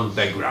its common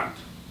background.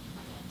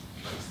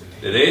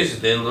 That is,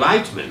 the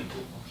Enlightenment.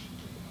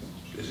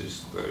 This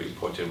is very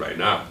important right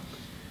now.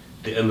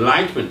 The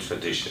Enlightenment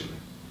tradition,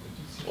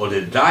 or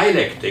the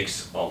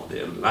dialectics of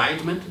the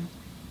Enlightenment,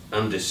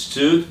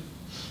 understood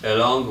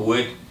along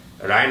with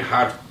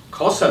Reinhard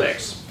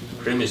Koselleck's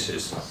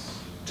premises,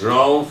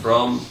 drawn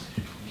from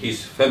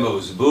his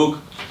famous book,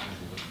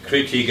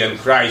 Critique and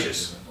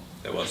Crisis.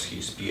 That was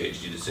his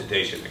PhD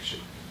dissertation,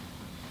 actually.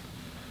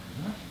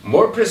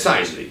 More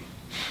precisely,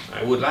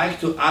 I would like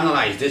to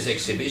analyze this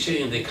exhibition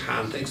in the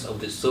context of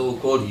the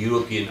so-called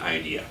European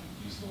idea.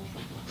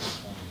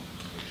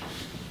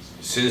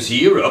 Since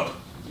Europe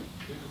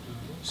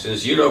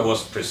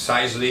was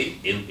precisely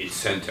in its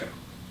center.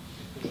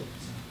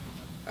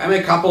 I'm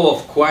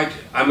of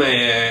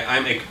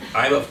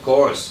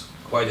course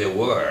quite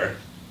aware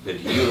that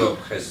Europe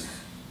has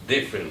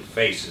different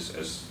faces,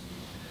 as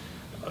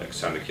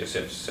Alexander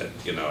Kiesel said,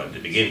 at the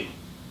beginning,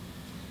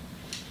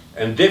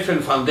 and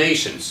different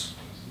foundations,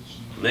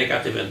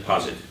 negative and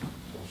positive: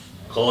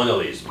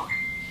 colonialism,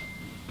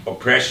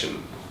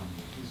 oppression,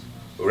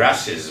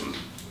 racism,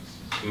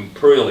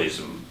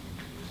 imperialism,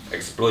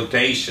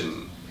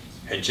 exploitation,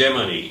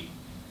 hegemony,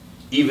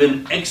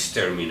 even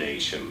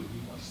extermination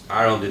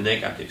are on the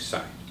negative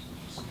side.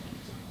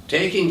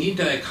 Taking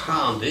into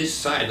account this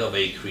side of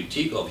a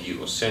critique of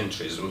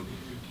Eurocentrism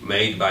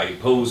made by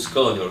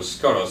post-colonial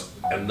scholars,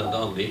 and not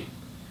only,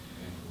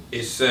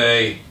 is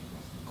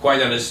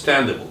quite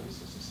understandable,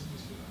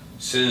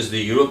 since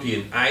the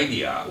European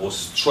idea was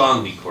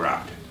strongly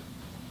corrupted.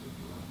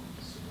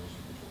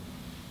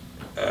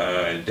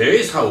 There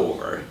is,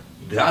 however,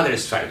 the other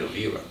side of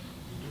Europe,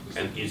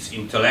 and its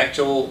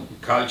intellectual,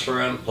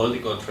 cultural, and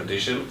political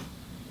tradition,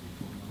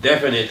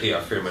 definitely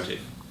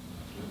affirmative.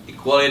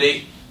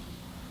 Equality,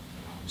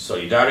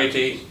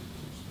 solidarity,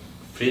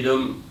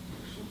 freedom,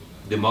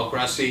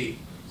 democracy,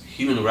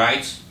 human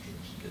rights,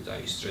 as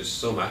I stress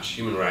so much,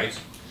 human rights,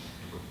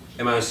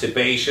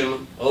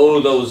 emancipation, all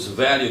those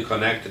values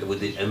connected with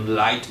the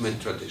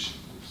Enlightenment tradition.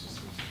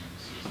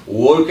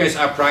 Workers'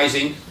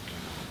 uprising,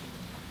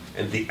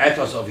 and the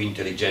ethos of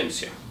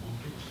intelligentsia.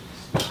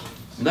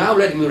 Now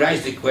let me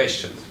raise the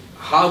question,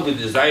 how the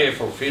desire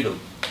for freedom,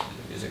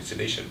 this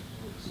exhibition,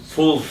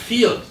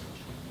 fulfilled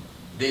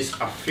this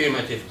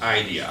affirmative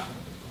idea,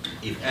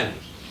 if any.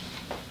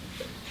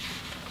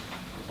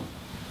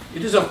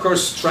 It is of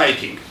course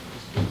striking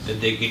that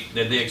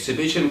the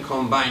exhibition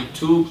combined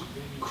two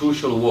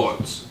crucial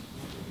words: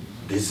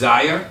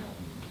 desire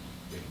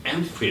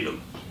and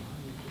freedom.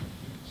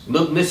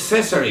 not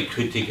necessarily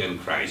critique and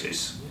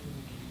crisis,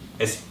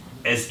 as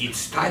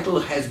its title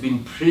has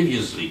been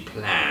previously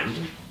planned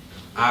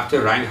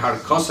after Reinhard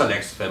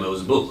Koselleck's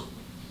famous book.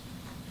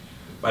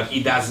 But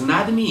it does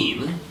not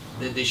mean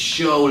that the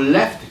show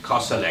left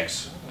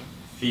Koselleck's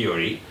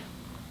theory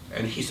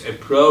and his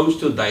approach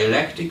to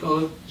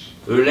dialectical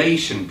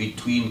relation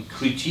between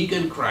critique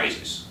and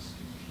crisis.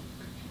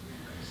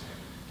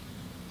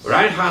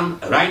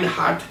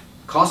 Reinhard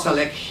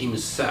Koselleck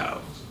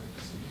himself,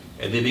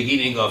 at the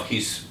beginning of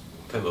his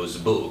famous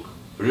book,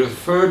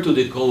 referred to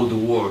the Cold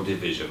War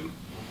division,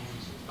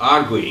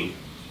 arguing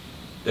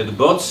that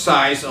both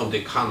sides of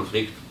the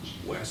conflict,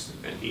 West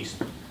and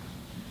East,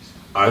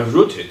 are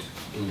rooted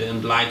in the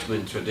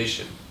Enlightenment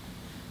tradition.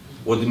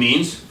 What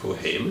means, for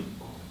him,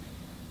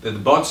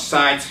 that both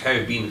sides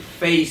have been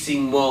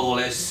facing more or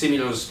less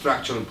similar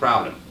structural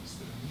problems.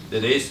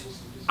 That is,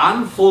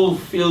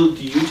 unfulfilled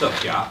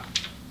utopia,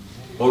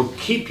 or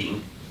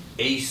keeping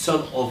a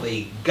sort of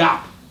a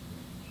gap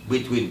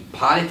between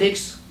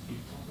politics,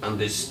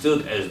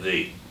 understood as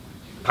the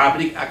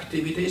public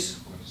activities,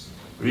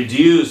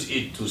 reduce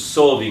it to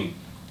solving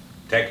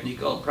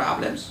technical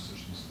problems,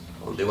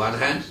 on the one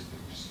hand,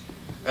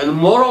 and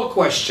moral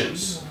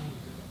questions,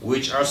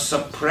 which are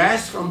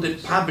suppressed from the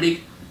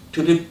public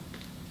to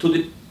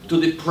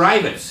the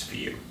private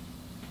sphere.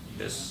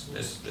 This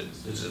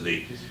is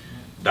the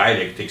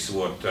dialectics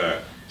what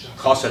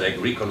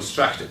Koselleck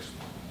reconstructed.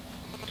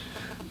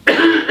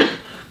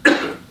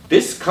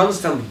 This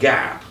constant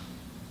gap,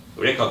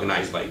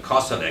 recognized by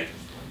Koselleck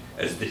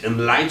as the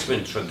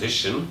Enlightenment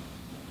tradition,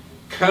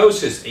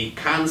 causes a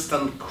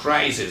constant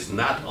crisis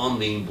not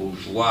only in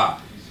bourgeois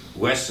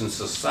Western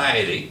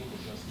society,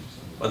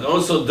 but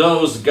also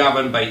those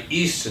governed by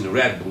Eastern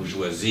red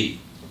bourgeoisie.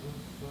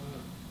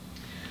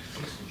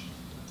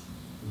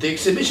 The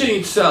exhibition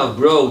itself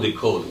broke the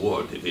Cold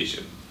War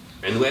division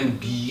and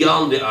went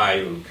beyond the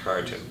Iron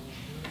Curtain.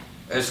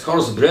 As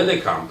Horst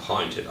Bredekamp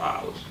pointed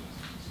out,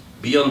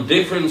 beyond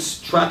different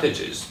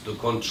strategies to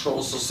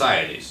control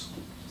societies,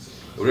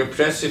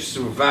 repressive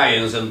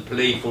surveillance and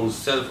playful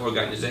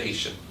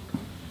self-organization,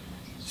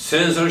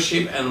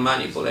 censorship and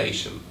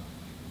manipulation,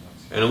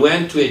 and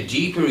went to a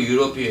deeper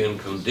European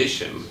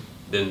condition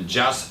than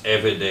just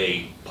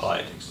everyday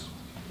politics.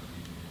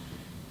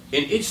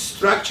 In its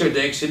structure,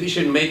 the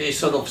exhibition made a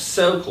sort of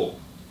circle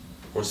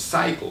or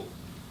cycle,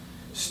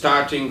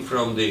 starting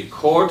from the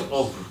court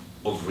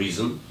of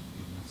reason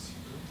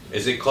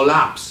as a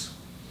collapse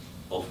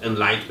of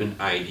Enlightenment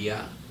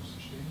idea,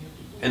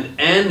 and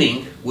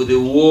ending with the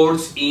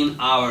words in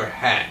our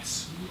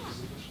heads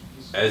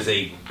as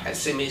a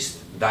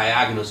pessimist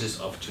diagnosis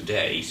of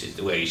today's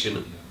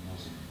situation,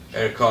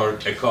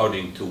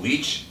 according to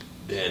which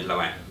the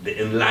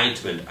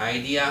Enlightenment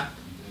idea,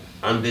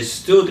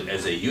 understood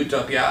as a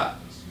utopia,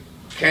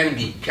 can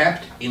be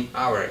kept in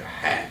our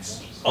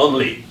heads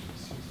only,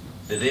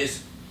 that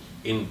is,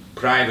 in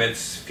private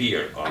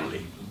sphere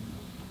only.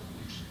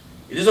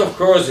 It is, of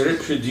course,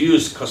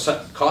 reproduced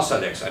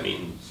Koselleck's,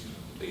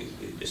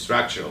 the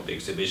structure of the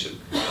exhibition,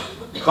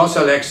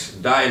 Koselleck's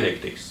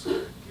dialectics.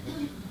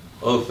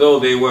 Although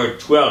there were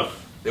 12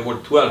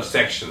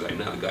 sections, I'm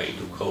not going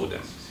to quote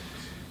them,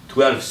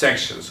 12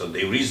 sections. So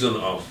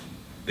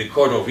the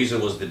court of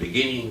reason was the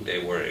beginning,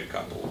 there were a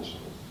couple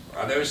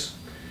others,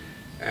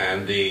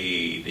 and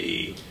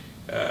the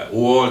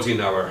words in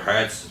our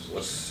heads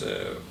was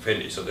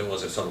finished. So there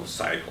was a sort of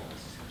cycle,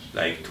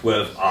 like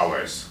 12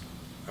 hours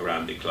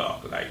around the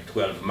clock, like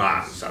 12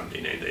 months,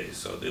 something like this.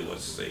 So there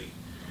was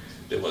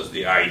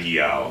the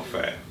idea of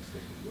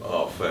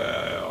the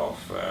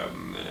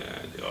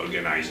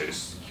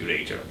organizers,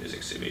 curator of this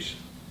exhibition.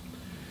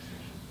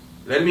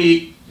 Let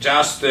me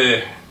just,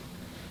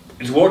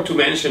 it's worth to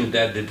mention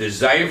that the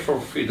desire for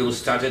freedom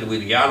started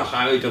with Jan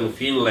Hamilton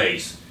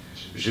Finlay's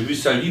Je vous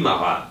salue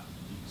Marat,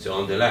 so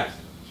on the left,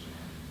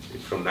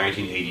 from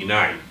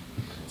 1989.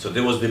 So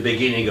that was the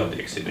beginning of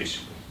the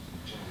exhibition.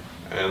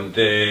 And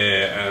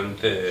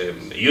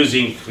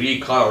using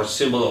three-color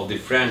symbol of the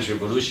French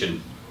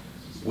Revolution,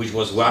 which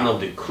was one of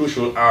the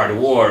crucial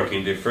artwork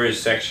in the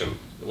first section.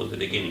 It was the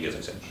beginning, as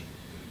I said.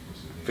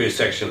 First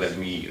section, let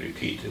me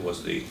repeat, it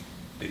was the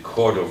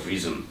court of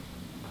reason.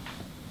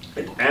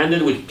 It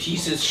ended with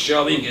pieces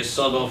showing a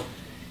sort of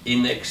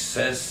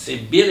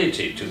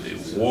inaccessibility to the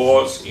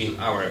words in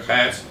our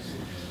heads,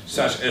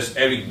 such as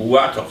Eric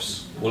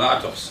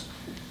Bulatov's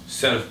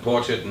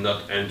self-portrait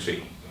not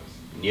entry,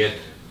 Niet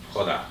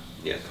Choda,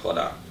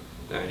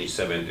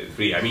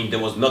 1973. I mean, there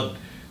was not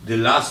the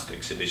last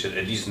exhibition,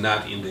 at least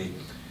not in the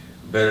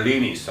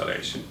Berlin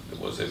installation. It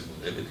was a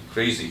bit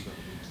crazy.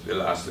 The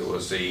last, there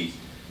was a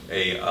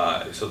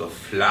sort of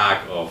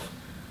flag of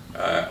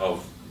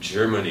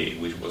Germany,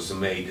 which was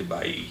made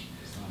by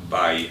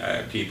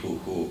people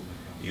who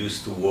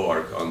used to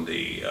work on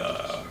the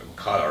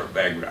color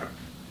background.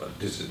 But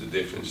this is a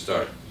different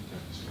story.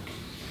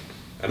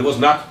 And it was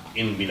not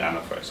in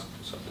Milano, for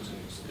example. So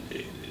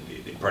the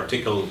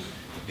particular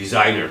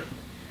designer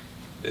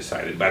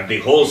decided, but the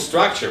whole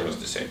structure was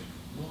the same.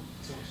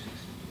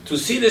 To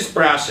see this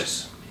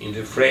process in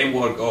the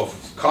framework of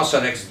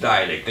Koselleck's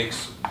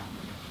dialectics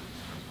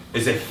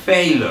is a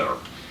failure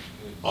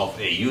of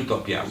a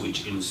utopia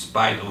which, in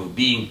spite of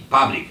being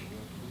public,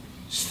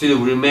 still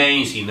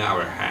remains in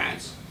our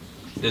hands,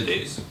 that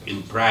is,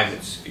 in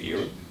private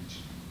sphere.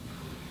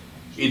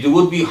 It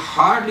would be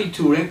hardly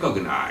to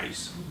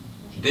recognize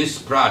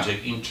this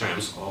project in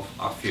terms of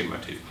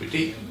affirmative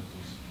critique.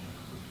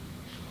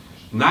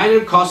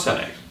 Neither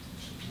Koselleck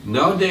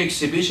nor the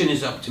exhibition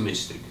is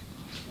optimistic.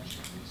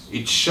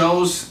 It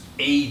shows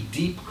a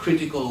deep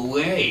critical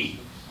way.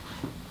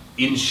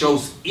 It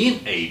shows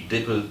in a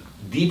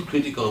deep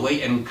critical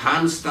way and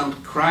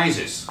constant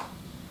crisis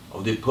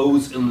of the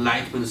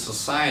post-Enlightenment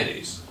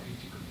societies,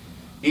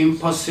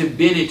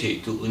 impossibility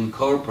to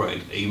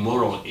incorporate a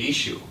moral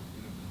issue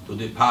to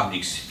the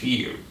public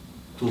sphere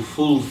to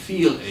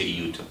fulfill a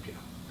utopia.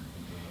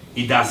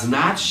 It does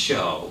not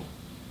show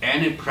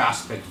any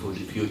prospect for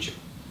the future.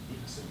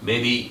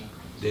 Maybe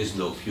there's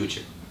no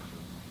future.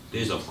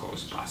 This is of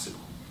course possible.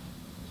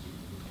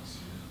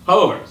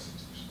 However,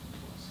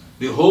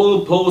 the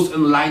whole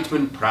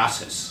post-Enlightenment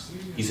process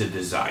is a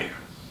desire,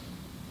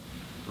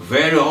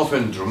 very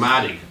often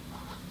dramatic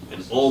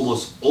and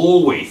almost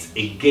always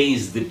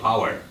against the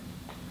power,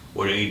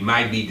 whether it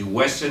might be the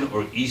Western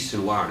or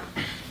Eastern one.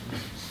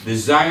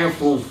 Desire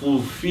for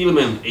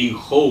fulfillment, a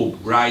hope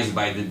raised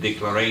by the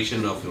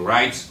Declaration of the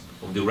Rights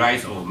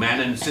of Man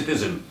and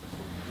Citizen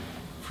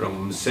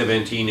from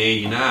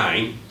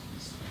 1789,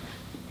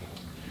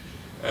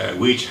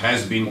 which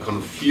has been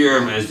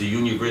confirmed as the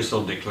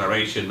Universal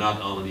Declaration, not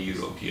only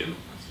European,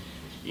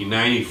 in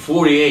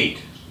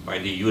 1948 by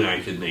the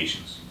United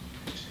Nations.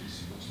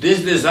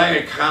 This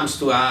desire comes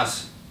to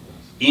us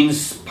in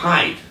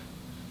spite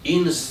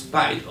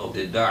of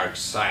the dark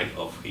side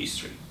of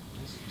history,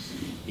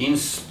 in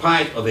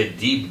spite of a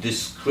deep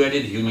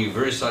discredited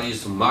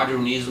universalism,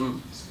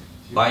 modernism,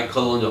 by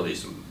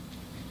colonialism,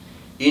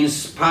 in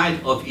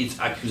spite of its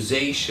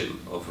accusation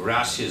of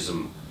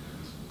racism,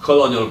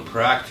 colonial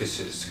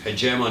practices,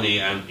 hegemony,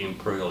 and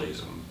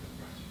imperialism.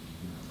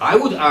 I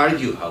would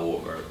argue,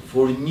 however,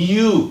 for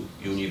new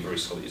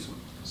universalism.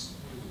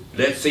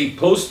 Let's say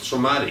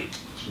post-traumatic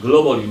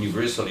global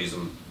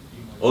universalism,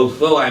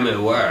 although I'm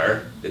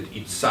aware that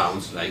it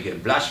sounds like a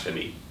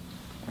blasphemy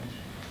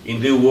in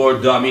the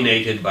world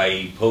dominated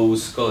by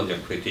post-colonial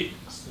critique.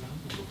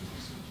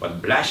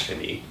 But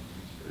blasphemy,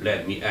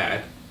 let me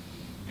add,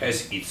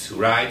 has its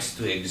rights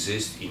to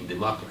exist in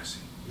democracy.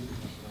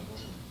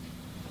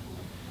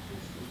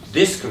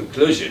 This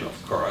conclusion,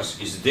 of course,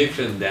 is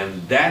different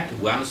than that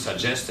one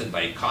suggested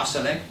by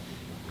Koselleck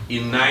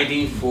in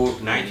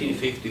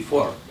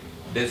 1954.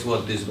 That's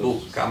what this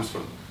book comes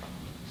from.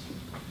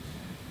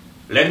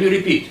 Let me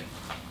repeat.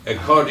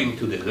 According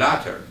to the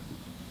latter,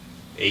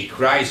 a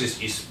crisis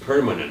is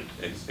permanent,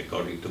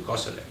 according to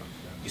Koselleck,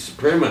 is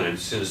permanent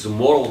since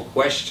moral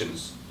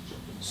questions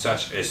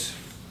such as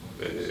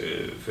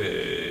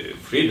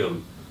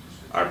freedom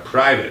are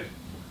private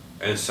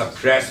and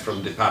suppressed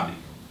from the public.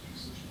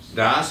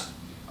 Thus,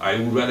 I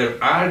would rather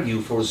argue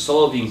for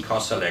solving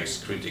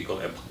Koselleck's critical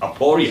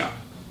aporia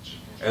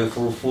and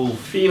for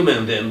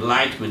fulfillment the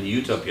Enlightenment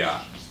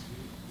utopia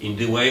in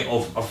the way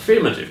of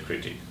affirmative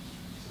critique.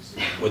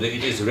 Whether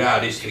it is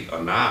realistic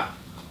or not,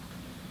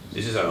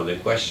 this is another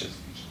question.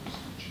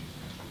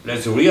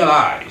 Let's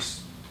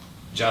realize,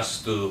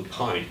 just to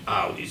point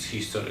out its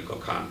historical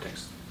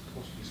context,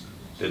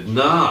 that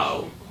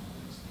now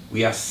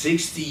we are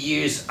 60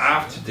 years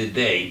after the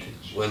date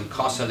when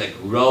Koselleck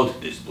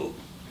wrote this book.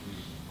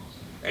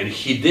 And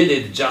he did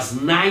it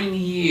just 9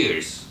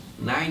 years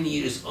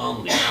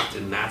only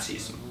after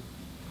Nazism.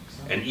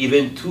 And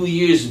even 2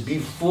 years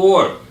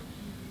before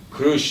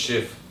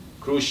Khrushchev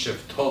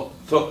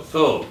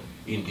thawed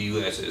in the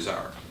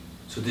USSR.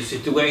 So the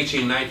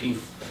situation in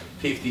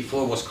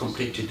 1954 was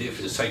completely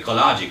different,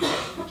 psychological.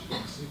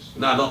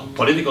 Not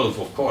political,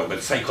 of course,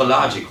 but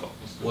psychological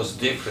was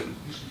different.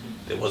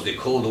 There was the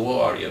Cold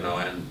War, you know,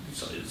 and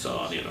so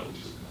on, you know,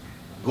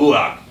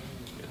 Gulag.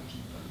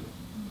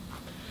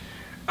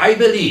 I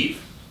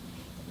believe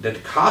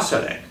that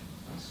Koselleck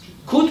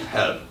could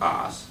help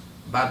us,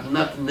 but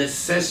not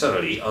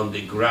necessarily on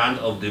the ground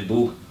of the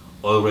book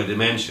already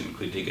mentioned,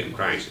 Critique and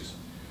Crisis,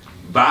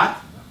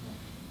 but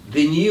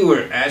the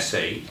newer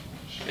essay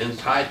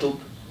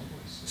entitled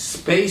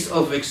Space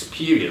of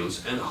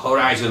Experience and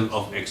Horizon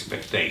of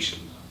Expectation,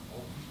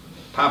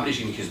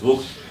 published in his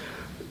book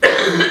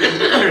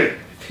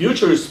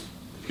Futures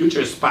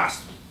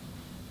Past.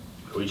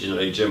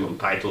 Originally German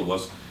title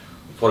was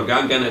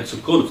Vergangene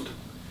Zukunft,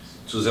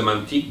 zu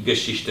Semantik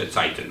Geschichte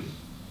Zeiten.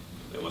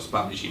 It was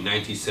published in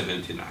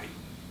 1979.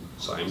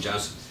 So I'm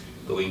just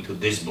going to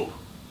this book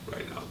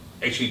right now.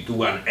 Actually to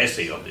one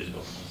essay of this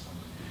book.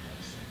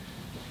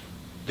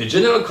 The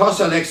general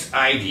Koselleck's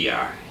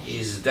idea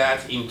is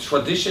that in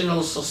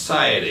traditional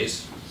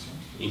societies,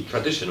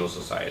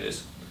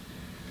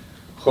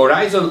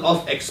 horizon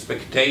of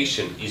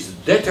expectation is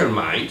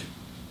determined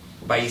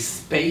by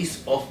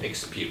space of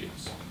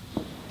experience.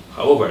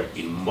 However,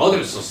 in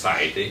modern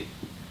societies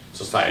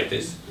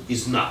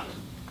is not.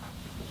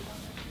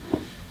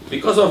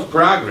 Because of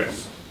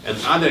progress and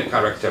other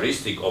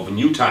characteristic of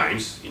new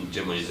times, in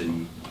German is a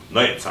neue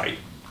Zeit,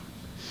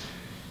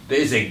 there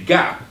is a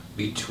gap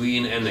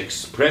between an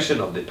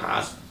expression of the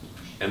past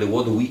and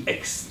what we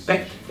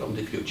expect from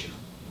the future.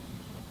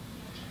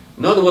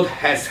 Not what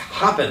has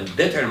happened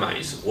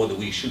determines what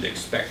we should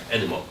expect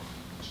anymore.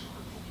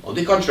 On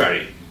the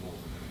contrary,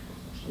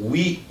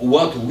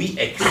 what we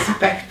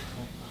expect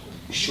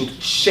should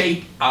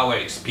shape our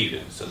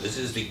experience. So this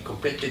is the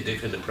completely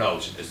different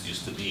approach as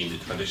used to be in the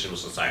traditional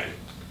society,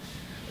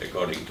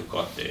 according to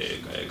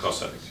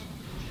Koselleck.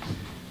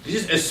 This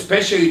is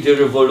especially the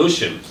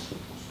revolution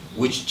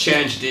which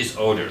changed this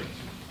order.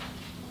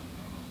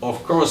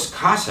 Of course,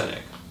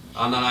 Koselleck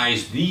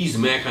analyzed these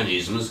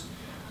mechanisms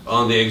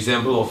on the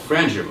example of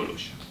French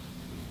Revolution.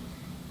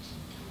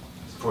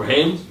 For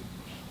him,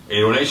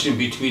 a relation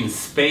between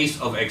space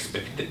of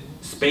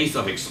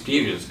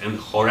experience and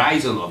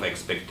horizon of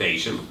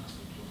expectation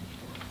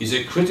is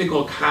a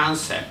critical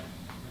concept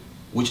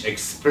which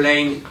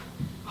explains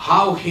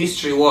how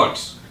history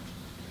works.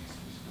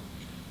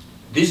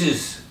 This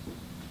is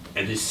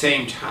at the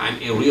same time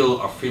a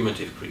real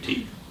affirmative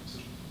critique.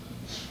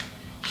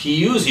 He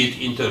used it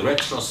in a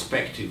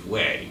retrospective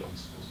way.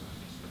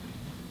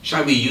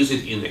 Shall we use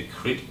it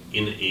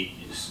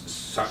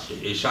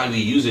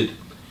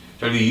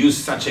Shall we use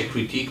such a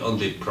critique on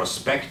the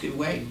prospective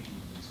way?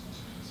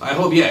 I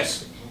hope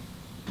yes.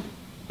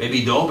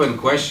 Maybe the open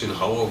question,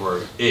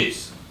 however,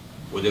 is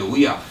whether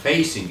we are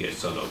facing a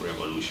sort of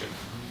revolution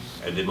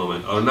at the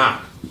moment or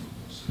not.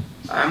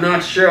 I'm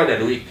not sure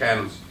that we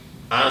can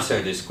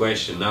answer this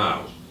question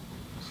now.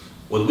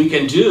 What we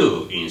can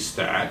do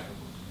instead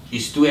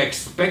is to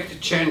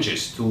expect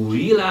changes, to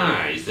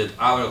realize that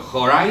our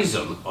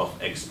horizon of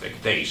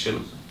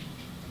expectation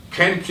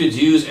can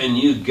produce a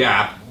new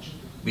gap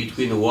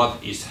between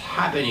what is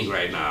happening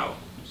right now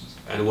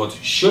and what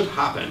should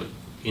happen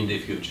in the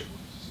future.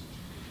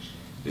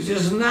 This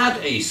is not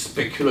a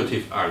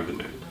speculative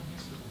argument.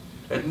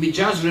 Let me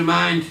just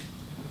remind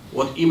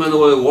what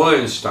Immanuel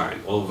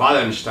Wallenstein, or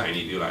Wallenstein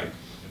if you like,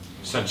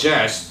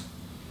 suggests,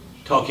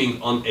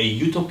 talking on a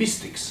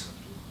utopistics.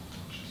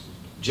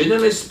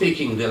 Generally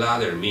speaking, the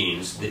latter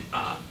means the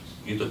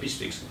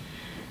utopistics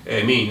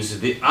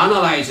means the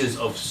analysis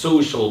of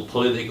social,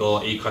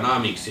 political,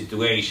 economic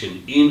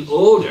situation in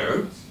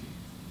order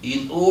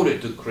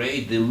to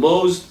create the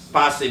most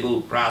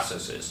possible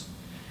processes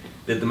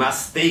that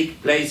must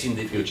take place in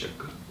the future.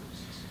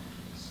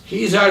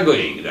 He is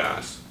arguing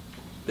thus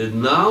that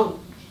now,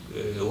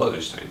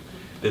 Wallenstein,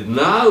 that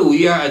now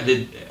we are at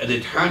the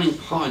turning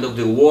point of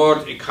the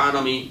world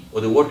economy,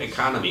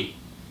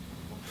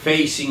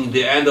 facing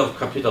the end of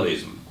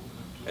capitalism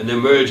and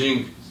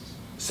emerging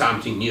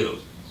something new,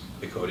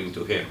 according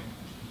to him.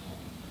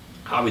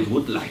 How it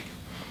would like,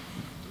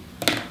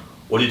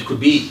 what it could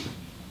be.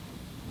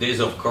 There's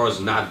of course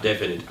not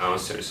definite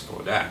answers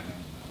for that.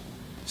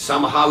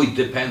 Somehow it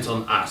depends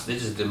on us.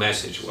 This is the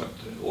message what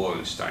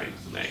Wallenstein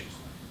makes.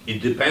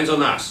 It depends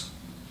on us,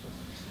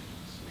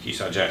 he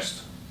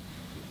suggests.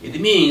 It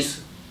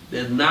means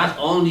that not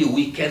only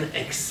we can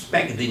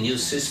expect the new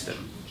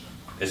system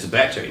as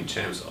better in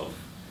terms of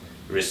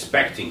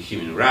respecting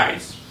human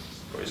rights,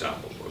 for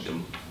example, or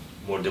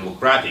more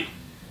democratic,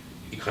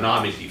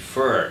 economically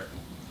fair.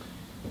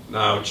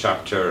 Now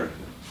chapter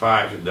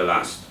 5, the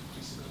last.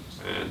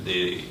 And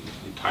the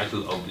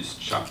title of this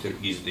chapter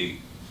is the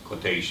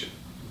quotation.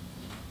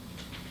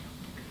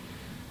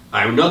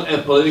 I'm not a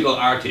political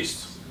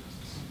artist.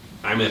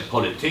 I'm a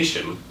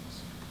politician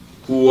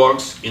who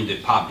works in the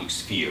public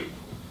sphere.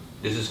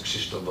 This is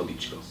Krzysztof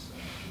Wodiczko.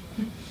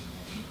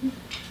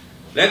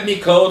 Let me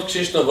quote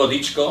Krzysztof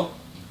Wodiczko,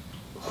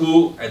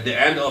 who at the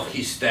end of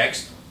his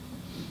text,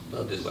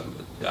 not this one,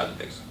 but the other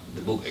text,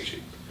 the book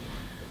actually,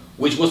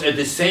 which was at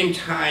the same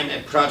time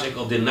a project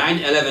of the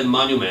 9/11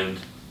 monument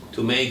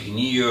to make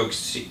New York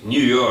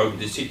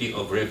the city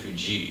of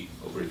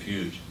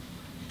refuge.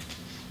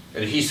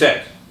 And he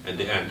said at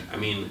the end, I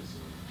mean,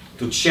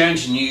 to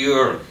change New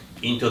York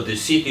into the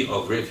city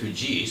of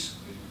refugees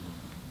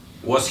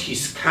was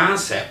his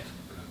concept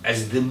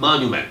as the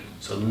monument.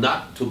 So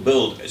not to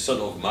build a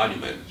sort of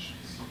monument,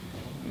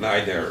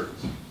 neither,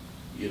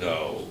 you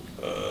know,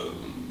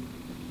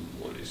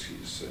 what is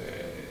his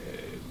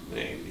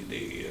name,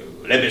 the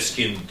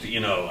Lebeskin, you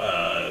know,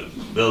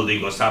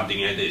 building or something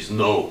like this.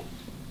 No.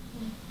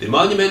 The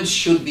monument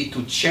should be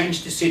to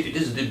change the city.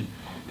 This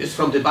is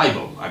from the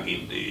Bible. I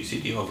mean, the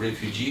city of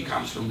refugee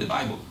comes from the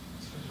Bible.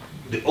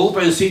 The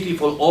open city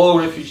for all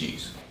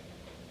refugees.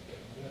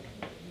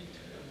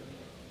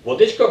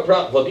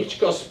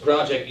 Wodiczko's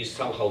project is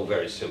somehow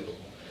very simple.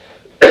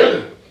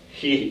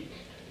 He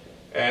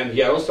and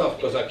Jarosław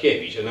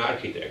Kozakiewicz, an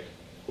architect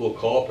who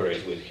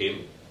cooperates with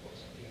him,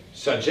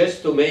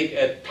 suggests to make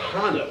a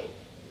tunnel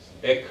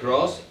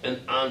across and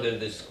under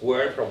the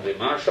square from the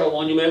Marshall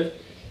Monument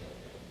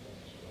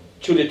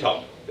to the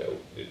top.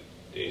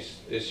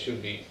 This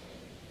should be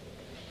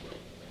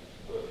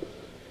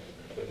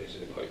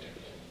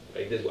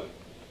like this one.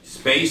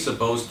 Space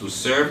supposed to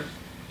serve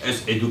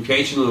as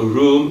educational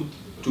room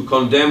to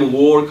condemn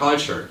war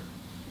culture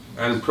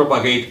and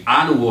propagate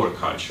un-war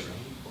culture.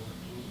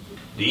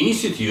 The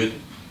institute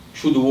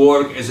should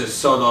work as a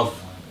sort of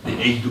the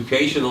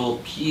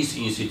educational peace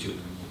institute,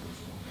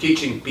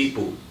 teaching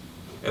people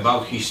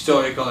about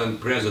historical and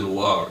present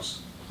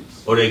wars,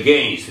 or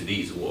against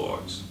these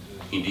wars.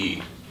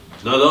 Indeed,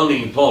 not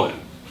only in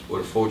Poland,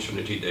 where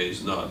fortunately there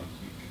is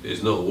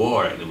no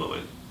war at the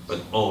moment,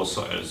 but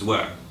also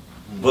elsewhere.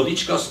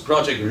 Wodiczko's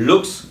project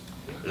looks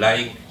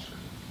like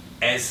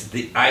as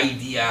the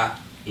idea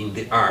in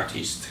the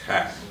artist's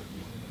head.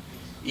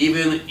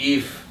 Even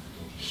if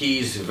he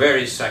is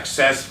very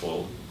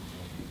successful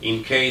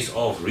in case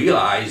of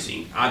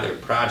realizing other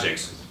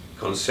projects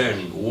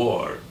concerning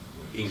war,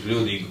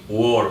 including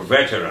war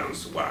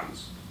veterans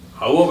ones.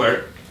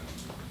 However,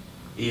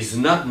 is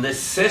not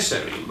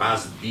necessary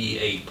must be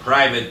a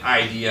private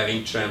idea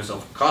in terms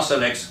of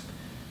Koselleck's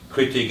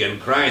critique and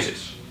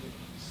crisis.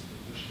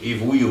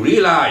 If we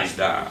realize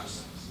that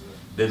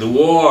the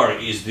war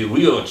is the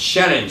real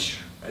challenge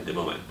at the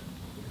moment,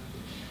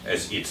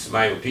 as it's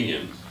my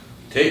opinion,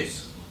 it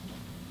is,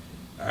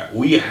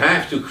 we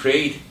have to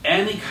create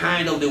any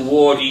kind of the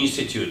War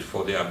Institute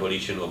for the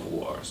abolition of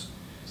wars.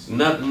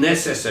 Not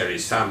necessarily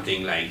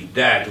something like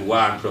that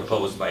one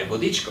proposed by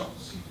Wodiczko.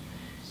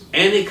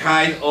 Any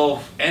kind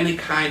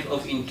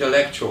of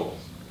intellectual,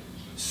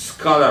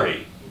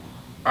 scholarly,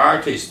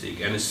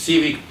 artistic and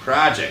civic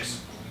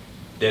projects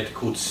that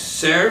could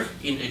serve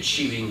in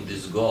achieving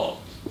this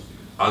goal,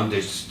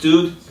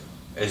 understood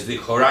as the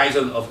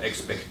horizon of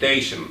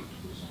expectation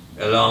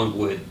along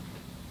with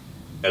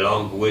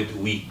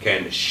we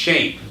can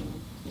shape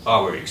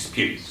our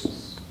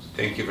experience.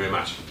 Thank you very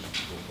much.